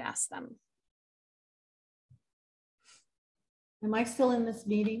 now's your time to ask them. Am I still in this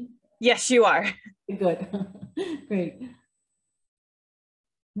meeting? Yes, you are. Good. Great.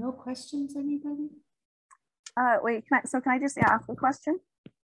 No questions, anybody? Wait, can I just ask a question?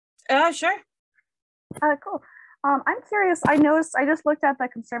 Sure. Cool. I'm curious, I noticed, I just looked at the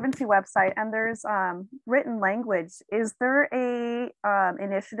Conservancy website and there's written language. Is there a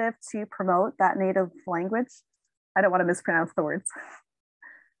initiative to promote that native language? I don't want to mispronounce the words.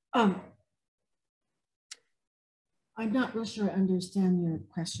 I'm not real sure I understand your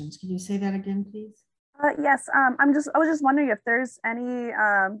questions. Can you say that again, please? Yes, I was just wondering if there's any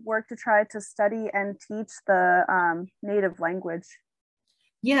work to try to study and teach the native language.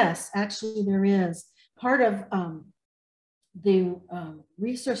 Yes, actually there is. Part of the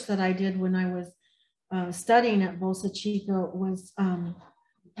research that I did when I was studying at Bolsa Chica was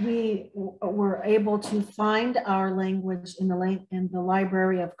we were able to find our language in the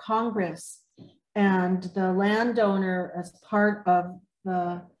Library of Congress, and the landowner, as part of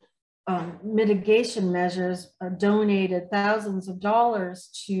the mitigation measures, donated thousands of dollars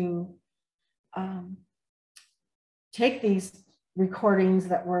to take these recordings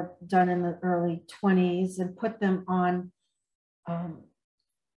that were done in the early 20s and put them on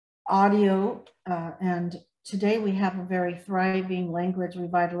audio. And today we have a very thriving language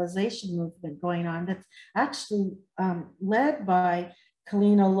revitalization movement going on that's actually led by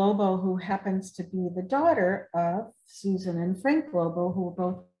Kalina Lobo, who happens to be the daughter of Susan and Frank Lobo, who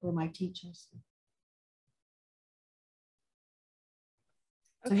both were my teachers.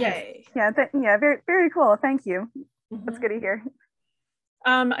 So, okay. Yes. Yeah, very, very cool. Thank you. Mm-hmm. That's good to hear.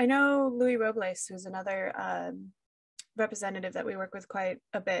 I know Louis Robles, who's another representative that we work with quite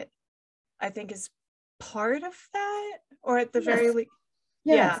a bit, I think is part of that, or at the very least.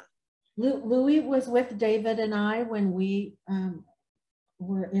 Yes. Yeah. Louis was with David and I when we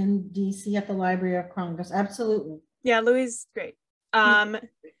were in DC at the Library of Congress. Absolutely. Yeah, Louis is great.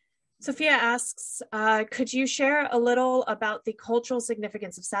 Sophia asks, could you share a little about the cultural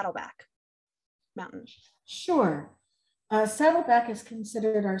significance of Saddleback Mountain? Sure. Saddleback is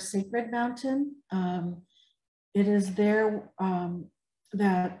considered our sacred mountain. It is there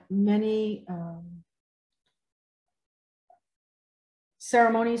that many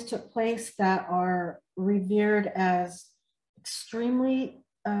ceremonies took place that are revered as extremely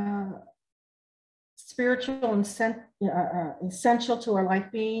spiritual and essential to our life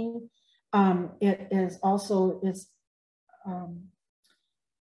being. It is also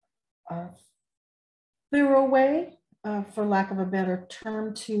a thorough way, for lack of a better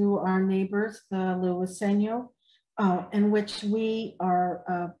term, to our neighbors, the Luiseno, in which we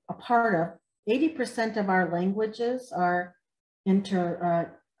are a part of. 80% of our languages are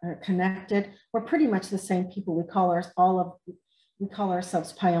interconnected. We're pretty much the same people. We call ourselves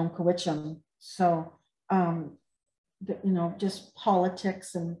Payonkawicham. So, just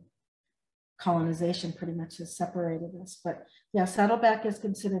politics and colonization pretty much has separated us. But yeah, Saddleback is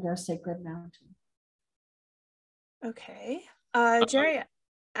considered our sacred mountain. Okay. Jerry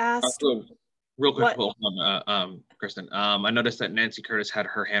asked. Real quick, Kristen. I noticed that Nancy Curtis had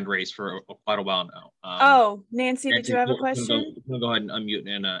her hand raised for quite a while now. Nancy, did you have a question? Go ahead and unmute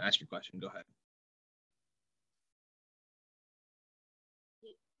and ask your question. Go ahead.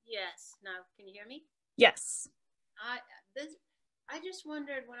 Yes. Now, can you hear me? Yes. I just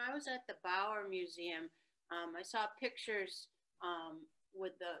wondered, when I was at the Bauer Museum, I saw pictures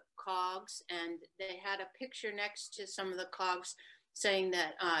with the cogs, and they had a picture next to some of the cogs saying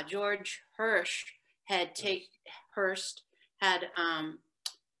that George Hearst had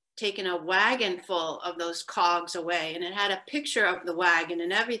taken a wagon full of those cogs away, and it had a picture of the wagon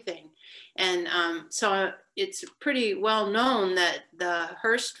and everything. And so it's pretty well known that the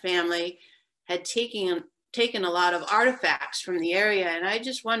Hearst family had taken a lot of artifacts from the area. And I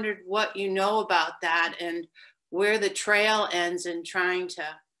just wondered what you know about that and where the trail ends, and trying to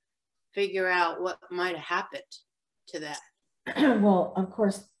figure out what might have happened to that. Well, of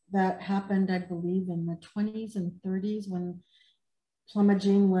course, that happened, I believe, in the 20s and 30s when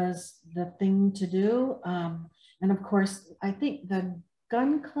plumaging was the thing to do. And of course, I think the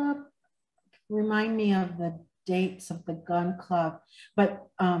gun club, remind me of the dates of the gun club, but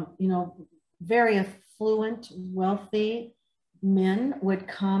very affluent, wealthy men would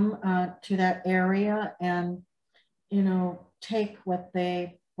come to that area and, you know, take what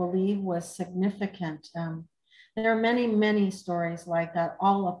they believe was significant. There are many, many stories like that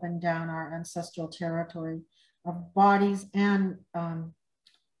all up and down our ancestral territory of bodies and, you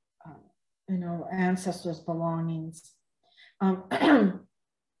know, ancestors' belongings.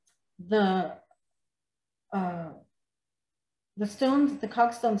 The stones, the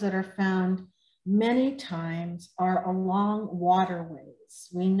cogstones that are found many times are along waterways.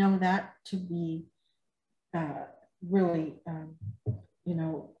 We know that to be really, you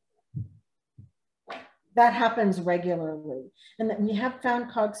know, that happens regularly. And that we have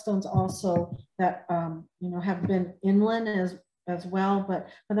found cogstones also that, you know, have been inland as well, but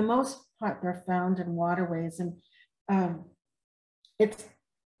for the most part, they're found in waterways. And it's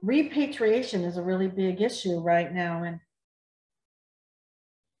repatriation is a really big issue right now, and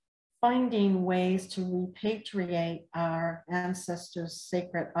finding ways to repatriate our ancestors'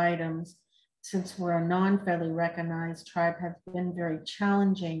 sacred items, since we're a non-federally recognized tribe, has been very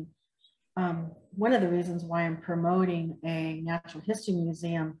challenging. One of the reasons why I'm promoting a natural history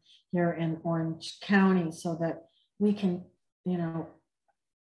museum here in Orange County, so that we can, you know,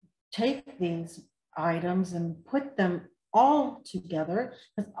 take these items and put them all together.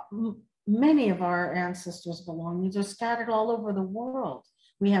 Many of our ancestors' belongings are scattered all over the world.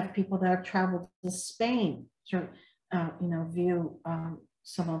 We have people that have traveled to Spain to, you know, view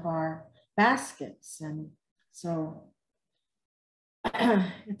some of our baskets. And so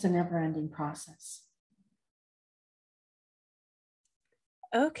it's a never-ending process.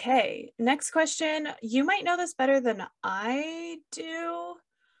 Okay, next question. You might know this better than I do.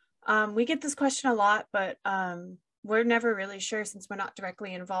 We get this question a lot, but we're never really sure since we're not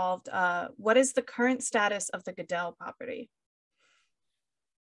directly involved. What is the current status of the Goodell property?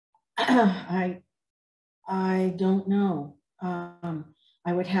 I don't know.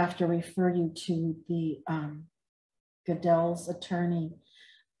 I would have to refer you to the Goodell's attorney.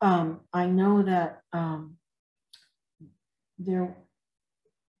 I know that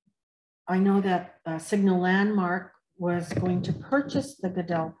Signal Landmark was going to purchase the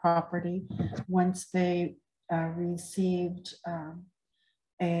Goodell property once they received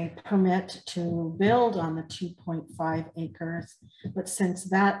a permit to build on the 2.5 acres. But since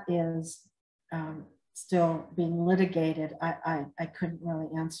that is still being litigated, I couldn't really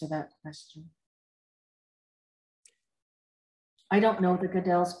answer that question. I don't know the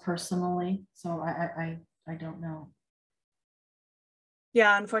Goodells personally, so I don't know.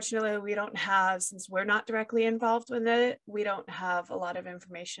 Yeah, unfortunately, we don't have, since we're not directly involved with it, we don't have a lot of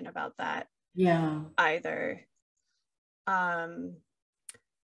information about that. Yeah. Either.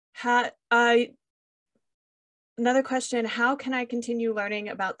 Another question, how can I continue learning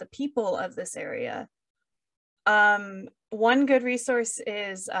about the people of this area? One good resource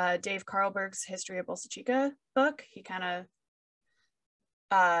is Dave Carlberg's History of Bolsa Chica book. He kind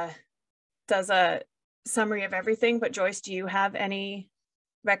of does a summary of everything, but Joyce, do you have any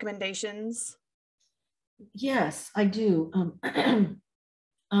recommendations? Yes, I do.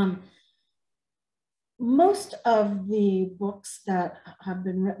 Most of the books that have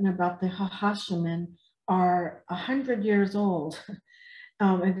been written about the Acjachemen are 100 years old.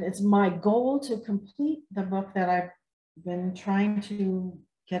 And it's my goal to complete the book that I've been trying to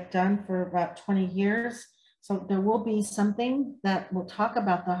get done for about 20 years. So there will be something that will talk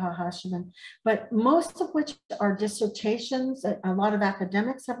about the Acjachemen, but most of which are dissertations. A lot of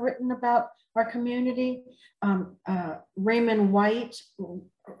academics have written about our community. Raymond White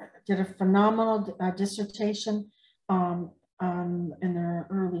did a phenomenal dissertation in the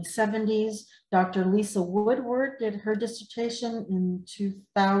early 70s. Dr. Lisa Woodward did her dissertation in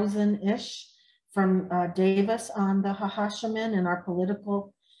 2000-ish from Davis on the Acjachemen and our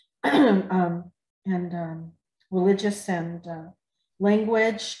political and religious and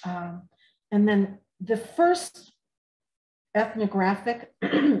language. And then the first ethnographic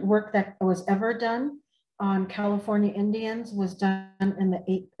work that was ever done on California Indians was done in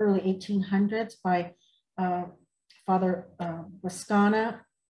the early 1800s by Father Wascana.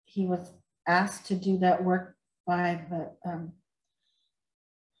 He was asked to do that work by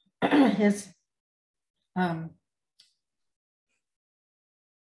his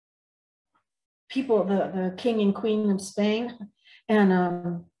people, the king and queen of Spain,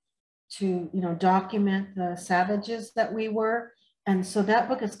 and to document the savages that we were. And so that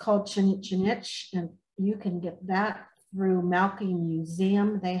book is called Chinich, and you can get that through Malky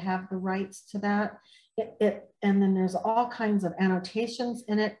Museum. They have the rights to that. And then there's all kinds of annotations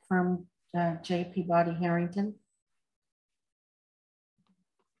in it from J.P. Body Harrington.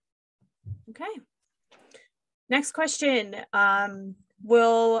 Okay. Next question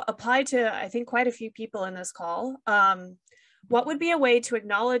will apply to, I think, quite a few people in this call. What would be a way to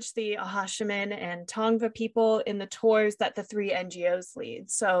acknowledge the Acjachemen and Tongva people in the tours that the 3 NGOs lead?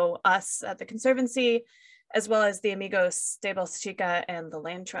 So us at the Conservancy, as well as the Amigos de Bolsa Chica and the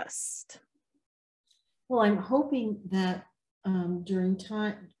Land Trust. Well, I'm hoping that during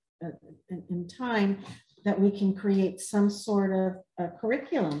time, in time, that we can create some sort of a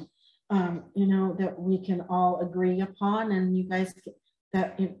curriculum, you know, that we can all agree upon, and you guys,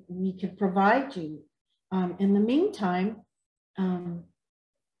 that we could provide you. In the meantime,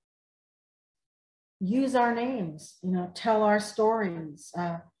 use our names, you know, tell our stories,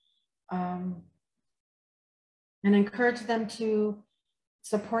 and encourage them to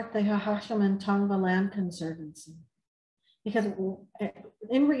support the Acjachemen Tongva Land Conservancy. Because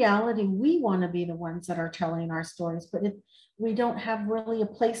in reality, we want to be the ones that are telling our stories, but we don't have really a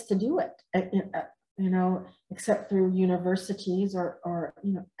place to do it, you know, except through universities or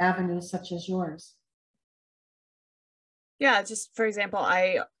you know, avenues such as yours. Yeah, just for example,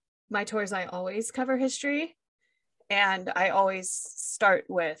 my tours, I always cover history, and I always start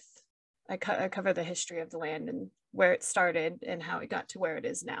with, I cover the history of the land and where it started and how it got to where it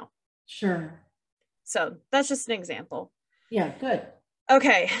is now. Sure. So that's just an example. Yeah, good.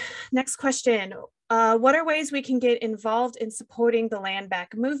 Okay, next question. What are ways we can get involved in supporting the land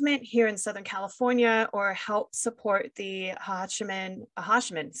back movement here in Southern California, or help support the Acjachemen,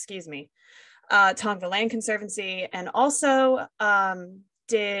 excuse me, Tongva Land Conservancy? And also,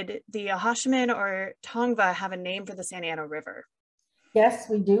 did the Acjachemen or Tongva have a name for the Santa Ana River? Yes,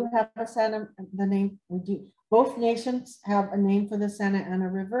 we do have the name. We do. Both nations have a name for the Santa Ana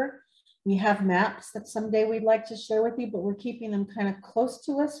River. We have maps that someday we'd like to share with you, but we're keeping them kind of close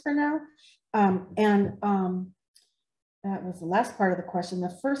to us for now. That was the last part of the question.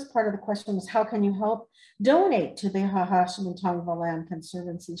 The first part of the question was, how can you help? Donate to the Acjachemen Tongva Land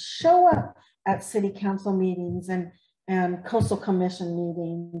Conservancy. Show up at city council meetings and coastal commission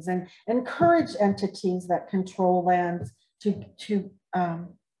meetings, and encourage entities that control lands to you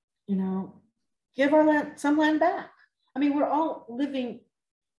know, give our land, some land back. I mean, we're all living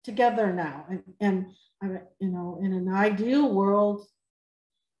together now, and you know, in an ideal world,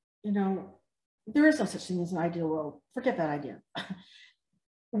 you know, there is no such thing as an ideal world. Forget that idea.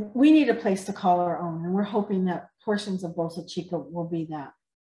 We need a place to call our own, and we're hoping that portions of Bolsa Chica will be that,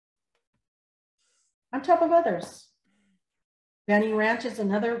 on top of others. Banning Ranch is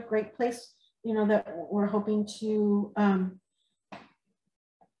another great place, you know, that we're hoping to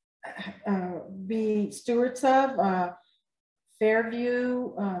be stewards of.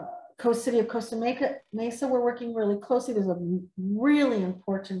 Fairview, Coast City of Costa Mesa, we're working really closely. There's a really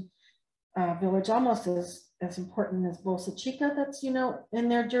important village, almost as important as Bolsa Chica, that's, you know, in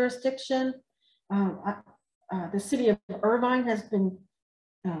their jurisdiction. The city of Irvine has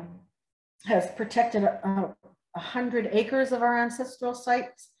protected 100 acres of our ancestral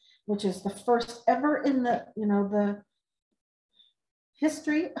sites, which is the first ever in the, you know, the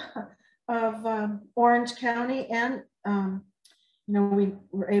history of Orange County. And you know, we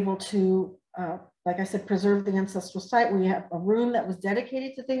were able to, like I said, preserve the ancestral site. We have a room that was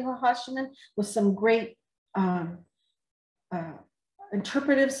dedicated to the Acjachemen with some great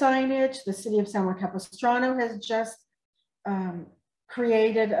interpretive signage. The city of San Juan Capistrano has just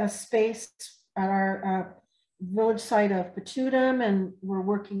created a space at our village site of Patutum, and we're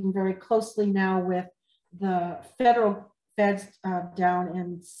working very closely now with the federal feds down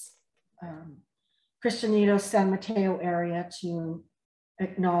in Cristianito, San Mateo area to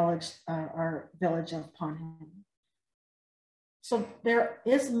acknowledge our village of Ponham. So there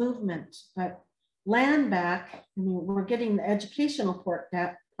is movement, but land back, I mean, we're getting the educational part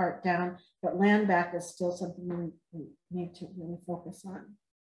down, but land back is still something we need to really focus on.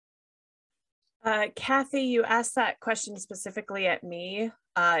 Kathy, you asked that question specifically at me.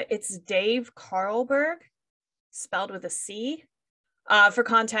 It's Dave Carlberg, spelled with a C. For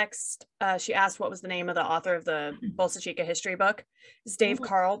context, she asked what was the name of the author of the Bolsa Chica history book. It's Dave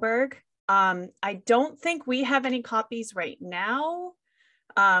Carlberg. I don't think we have any copies right now.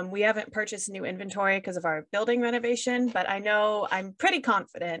 We haven't purchased new inventory because of our building renovation, but I know, I'm pretty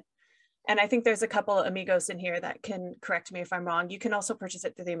confident, and I think there's a couple of amigos in here that can correct me if I'm wrong. You can also purchase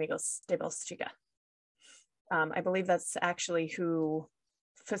it through the Amigos de Bolsa Chica. I believe that's actually who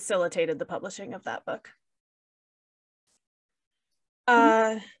facilitated the publishing of that book.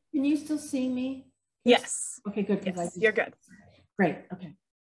 Can you still see me? Yes. Okay, good. Yes, you're good. Great.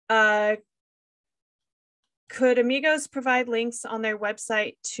 Okay. Could Amigos provide links on their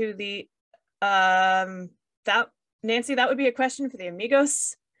website to the Nancy, that would be a question for the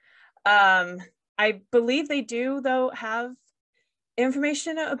Amigos. I believe they do, though, have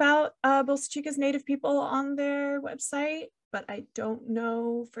information about Bolsa Chica's Native people on their website, but I don't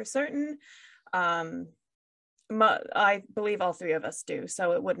know for certain. I believe all three of us do,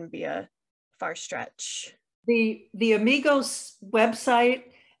 so it wouldn't be a far stretch. The Amigos website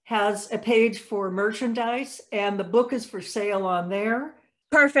has a page for merchandise, and the book is for sale on there.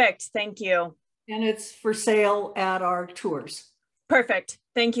 Perfect, thank you. And it's for sale at our tours. Perfect,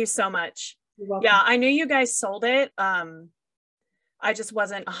 thank you so much. Yeah, I knew you guys sold it. I just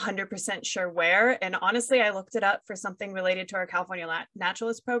wasn't 100% sure where. And honestly, I looked it up for something related to our California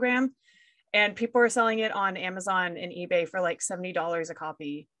Naturalist program, and people were selling it on Amazon and eBay for like $70 a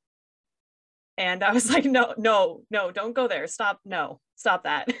copy. And I was like, no, don't go there. Stop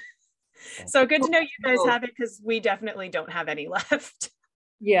that. So good to know you guys have it, because we definitely don't have any left.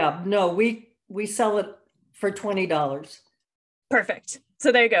 Yeah, no, we sell it for $20. Perfect.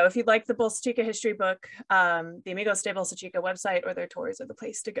 So there you go. If you'd like the Bolsa Chica history book, the Amigos de Bolsa Chica website or their tours are the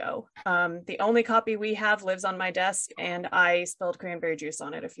place to go. The only copy we have lives on my desk, and I spilled cranberry juice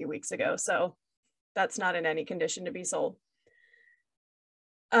on it a few weeks ago, so that's not in any condition to be sold.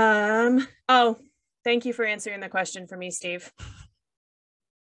 Oh, thank you for answering the question for me, Steve.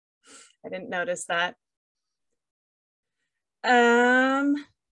 I didn't notice that.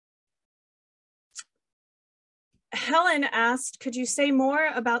 Helen asked, could you say more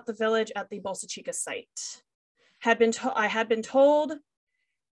about the village at the Bolsa Chica site? I had been told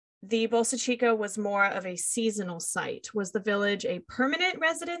the Bolsa Chica was more of a seasonal site. Was the village a permanent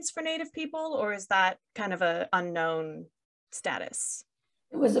residence for Native people, or is that kind of an unknown status?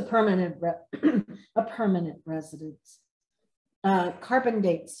 It was a permanent residence. Carbon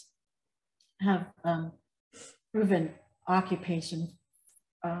dates have proven occupation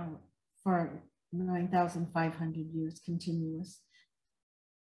for 9,500 years continuous.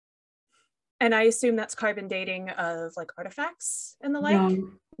 And I assume that's carbon dating of like artifacts and the like?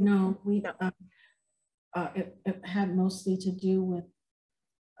 No. It had mostly to do with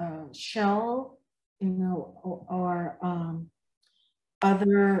shell, or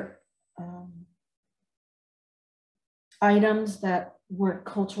other items that were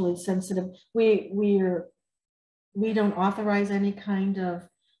culturally sensitive. We don't authorize any kind of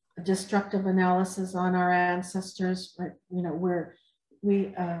destructive analysis on our ancestors.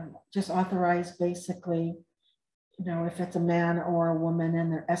 We just authorize basically, if it's a man or a woman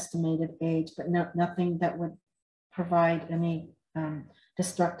and their estimated age, but nothing that would provide any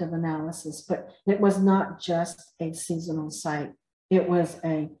destructive analysis. But it was not just a seasonal site. It was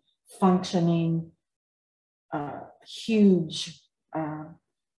a functioning, huge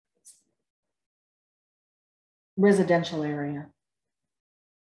residential area.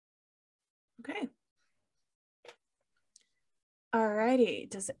 Okay. All righty.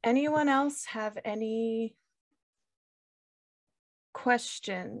 Does anyone else have any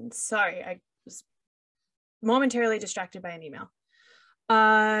questions? Sorry, I was momentarily distracted by an email.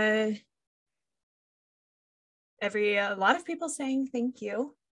 A lot of people saying thank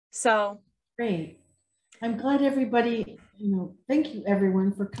you. So great. I'm glad everybody, thank you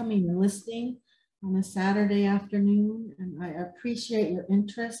everyone for coming and listening on a Saturday afternoon. And I appreciate your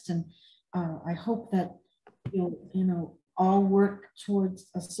interest, and I hope that you'll, all work towards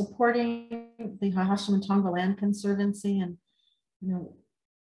supporting the Acjachemen Tongva Land Conservancy, and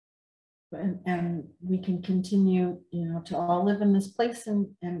and we can continue to all live in this place and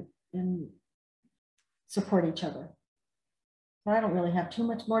support each other. So I don't really have too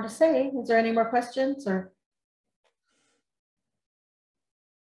much more to say. Is there any more questions, or?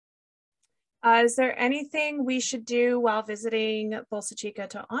 Is there anything we should do while visiting Bolsa Chica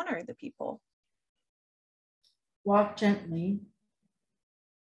to honor the people? Walk gently,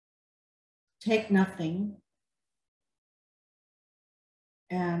 take nothing,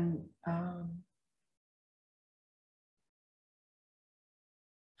 and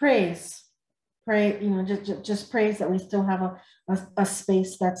praise. Pray, just praise that we still have a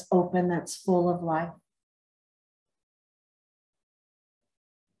space that's open, that's full of life.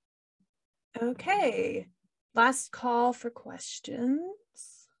 Okay, last call for questions.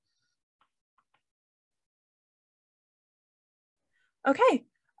 Okay,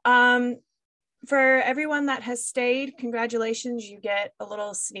 for everyone that has stayed, congratulations, you get a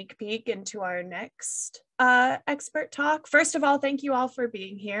little sneak peek into our next expert talk. First of all, thank you all for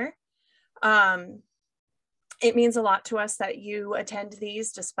being here. It means a lot to us that you attend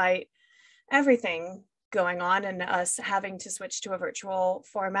these despite everything going on and us having to switch to a virtual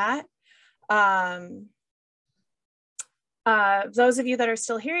format. Those of you that are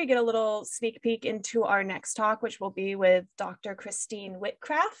still here, you get a little sneak peek into our next talk, which will be with Dr. Christine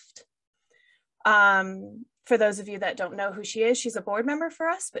Whitcraft. For those of you that don't know who she is, she's a board member for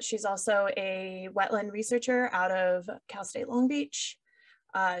us, but she's also a wetland researcher out of Cal State Long Beach.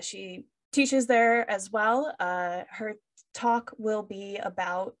 She teaches there as well. Her talk will be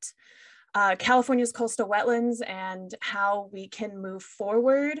about California's coastal wetlands and how we can move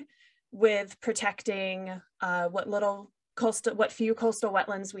forward with protecting what few coastal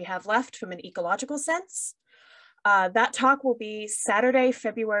wetlands we have left from an ecological sense. That talk will be Saturday,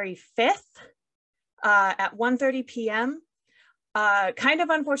 February 5th at 1:30 p.m. Kind of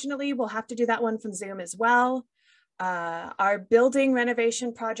unfortunately, we'll have to do that one from Zoom as well. Our building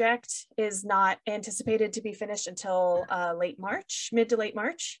renovation project is not anticipated to be finished until mid to late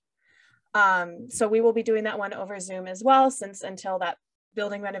March. So we will be doing that one over Zoom as well, since until that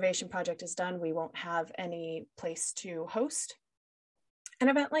building renovation project is done, we won't have any place to host an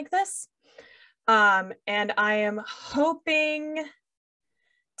event like this. And I am hoping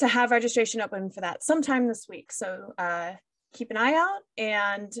to have registration open for that sometime this week. So keep an eye out.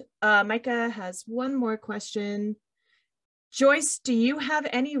 And Micah has one more question. Joyce, do you have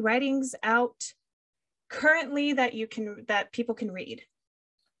any writings out currently that people can read?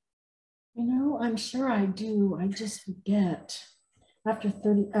 You know, I'm sure I do. I just forget. After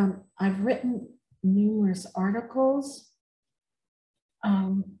 30, I've written numerous articles.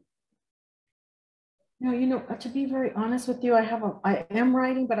 No, to be very honest with you, I am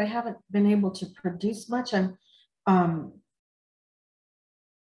writing, but I haven't been able to produce much.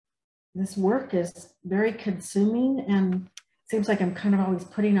 This work is very consuming and seems like I'm kind of always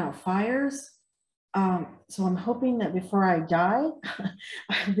putting out fires. So I'm hoping that before I die,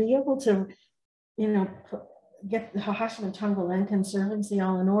 I'll be able to, get the Acjachemen Tongva Land Conservancy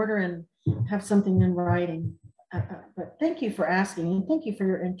all in order and have something in writing. But thank you for asking, and thank you for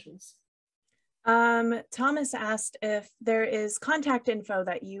your interest. Thomas asked if there is contact info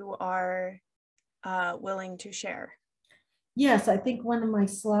that you are willing to share. Yes, I think one of my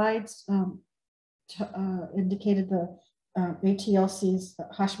slides indicated the ATLC's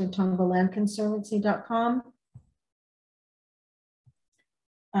Acjachemen Tongva Land Conservancy.com.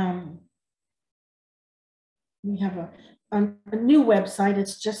 We have a new website.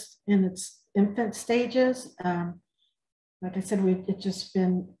 It's just in its infant stages. Like I said, it's just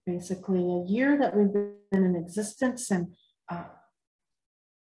been basically a year that we've been in existence, and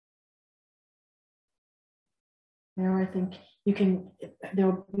there I think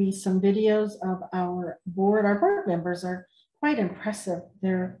there'll be some videos of our board. Our board members are quite impressive.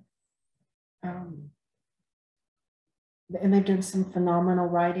 And they've done some phenomenal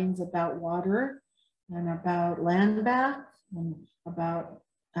writings about water and about land bath and about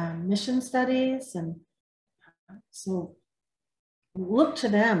mission studies, and so look to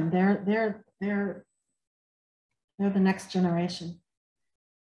them. They're the next generation.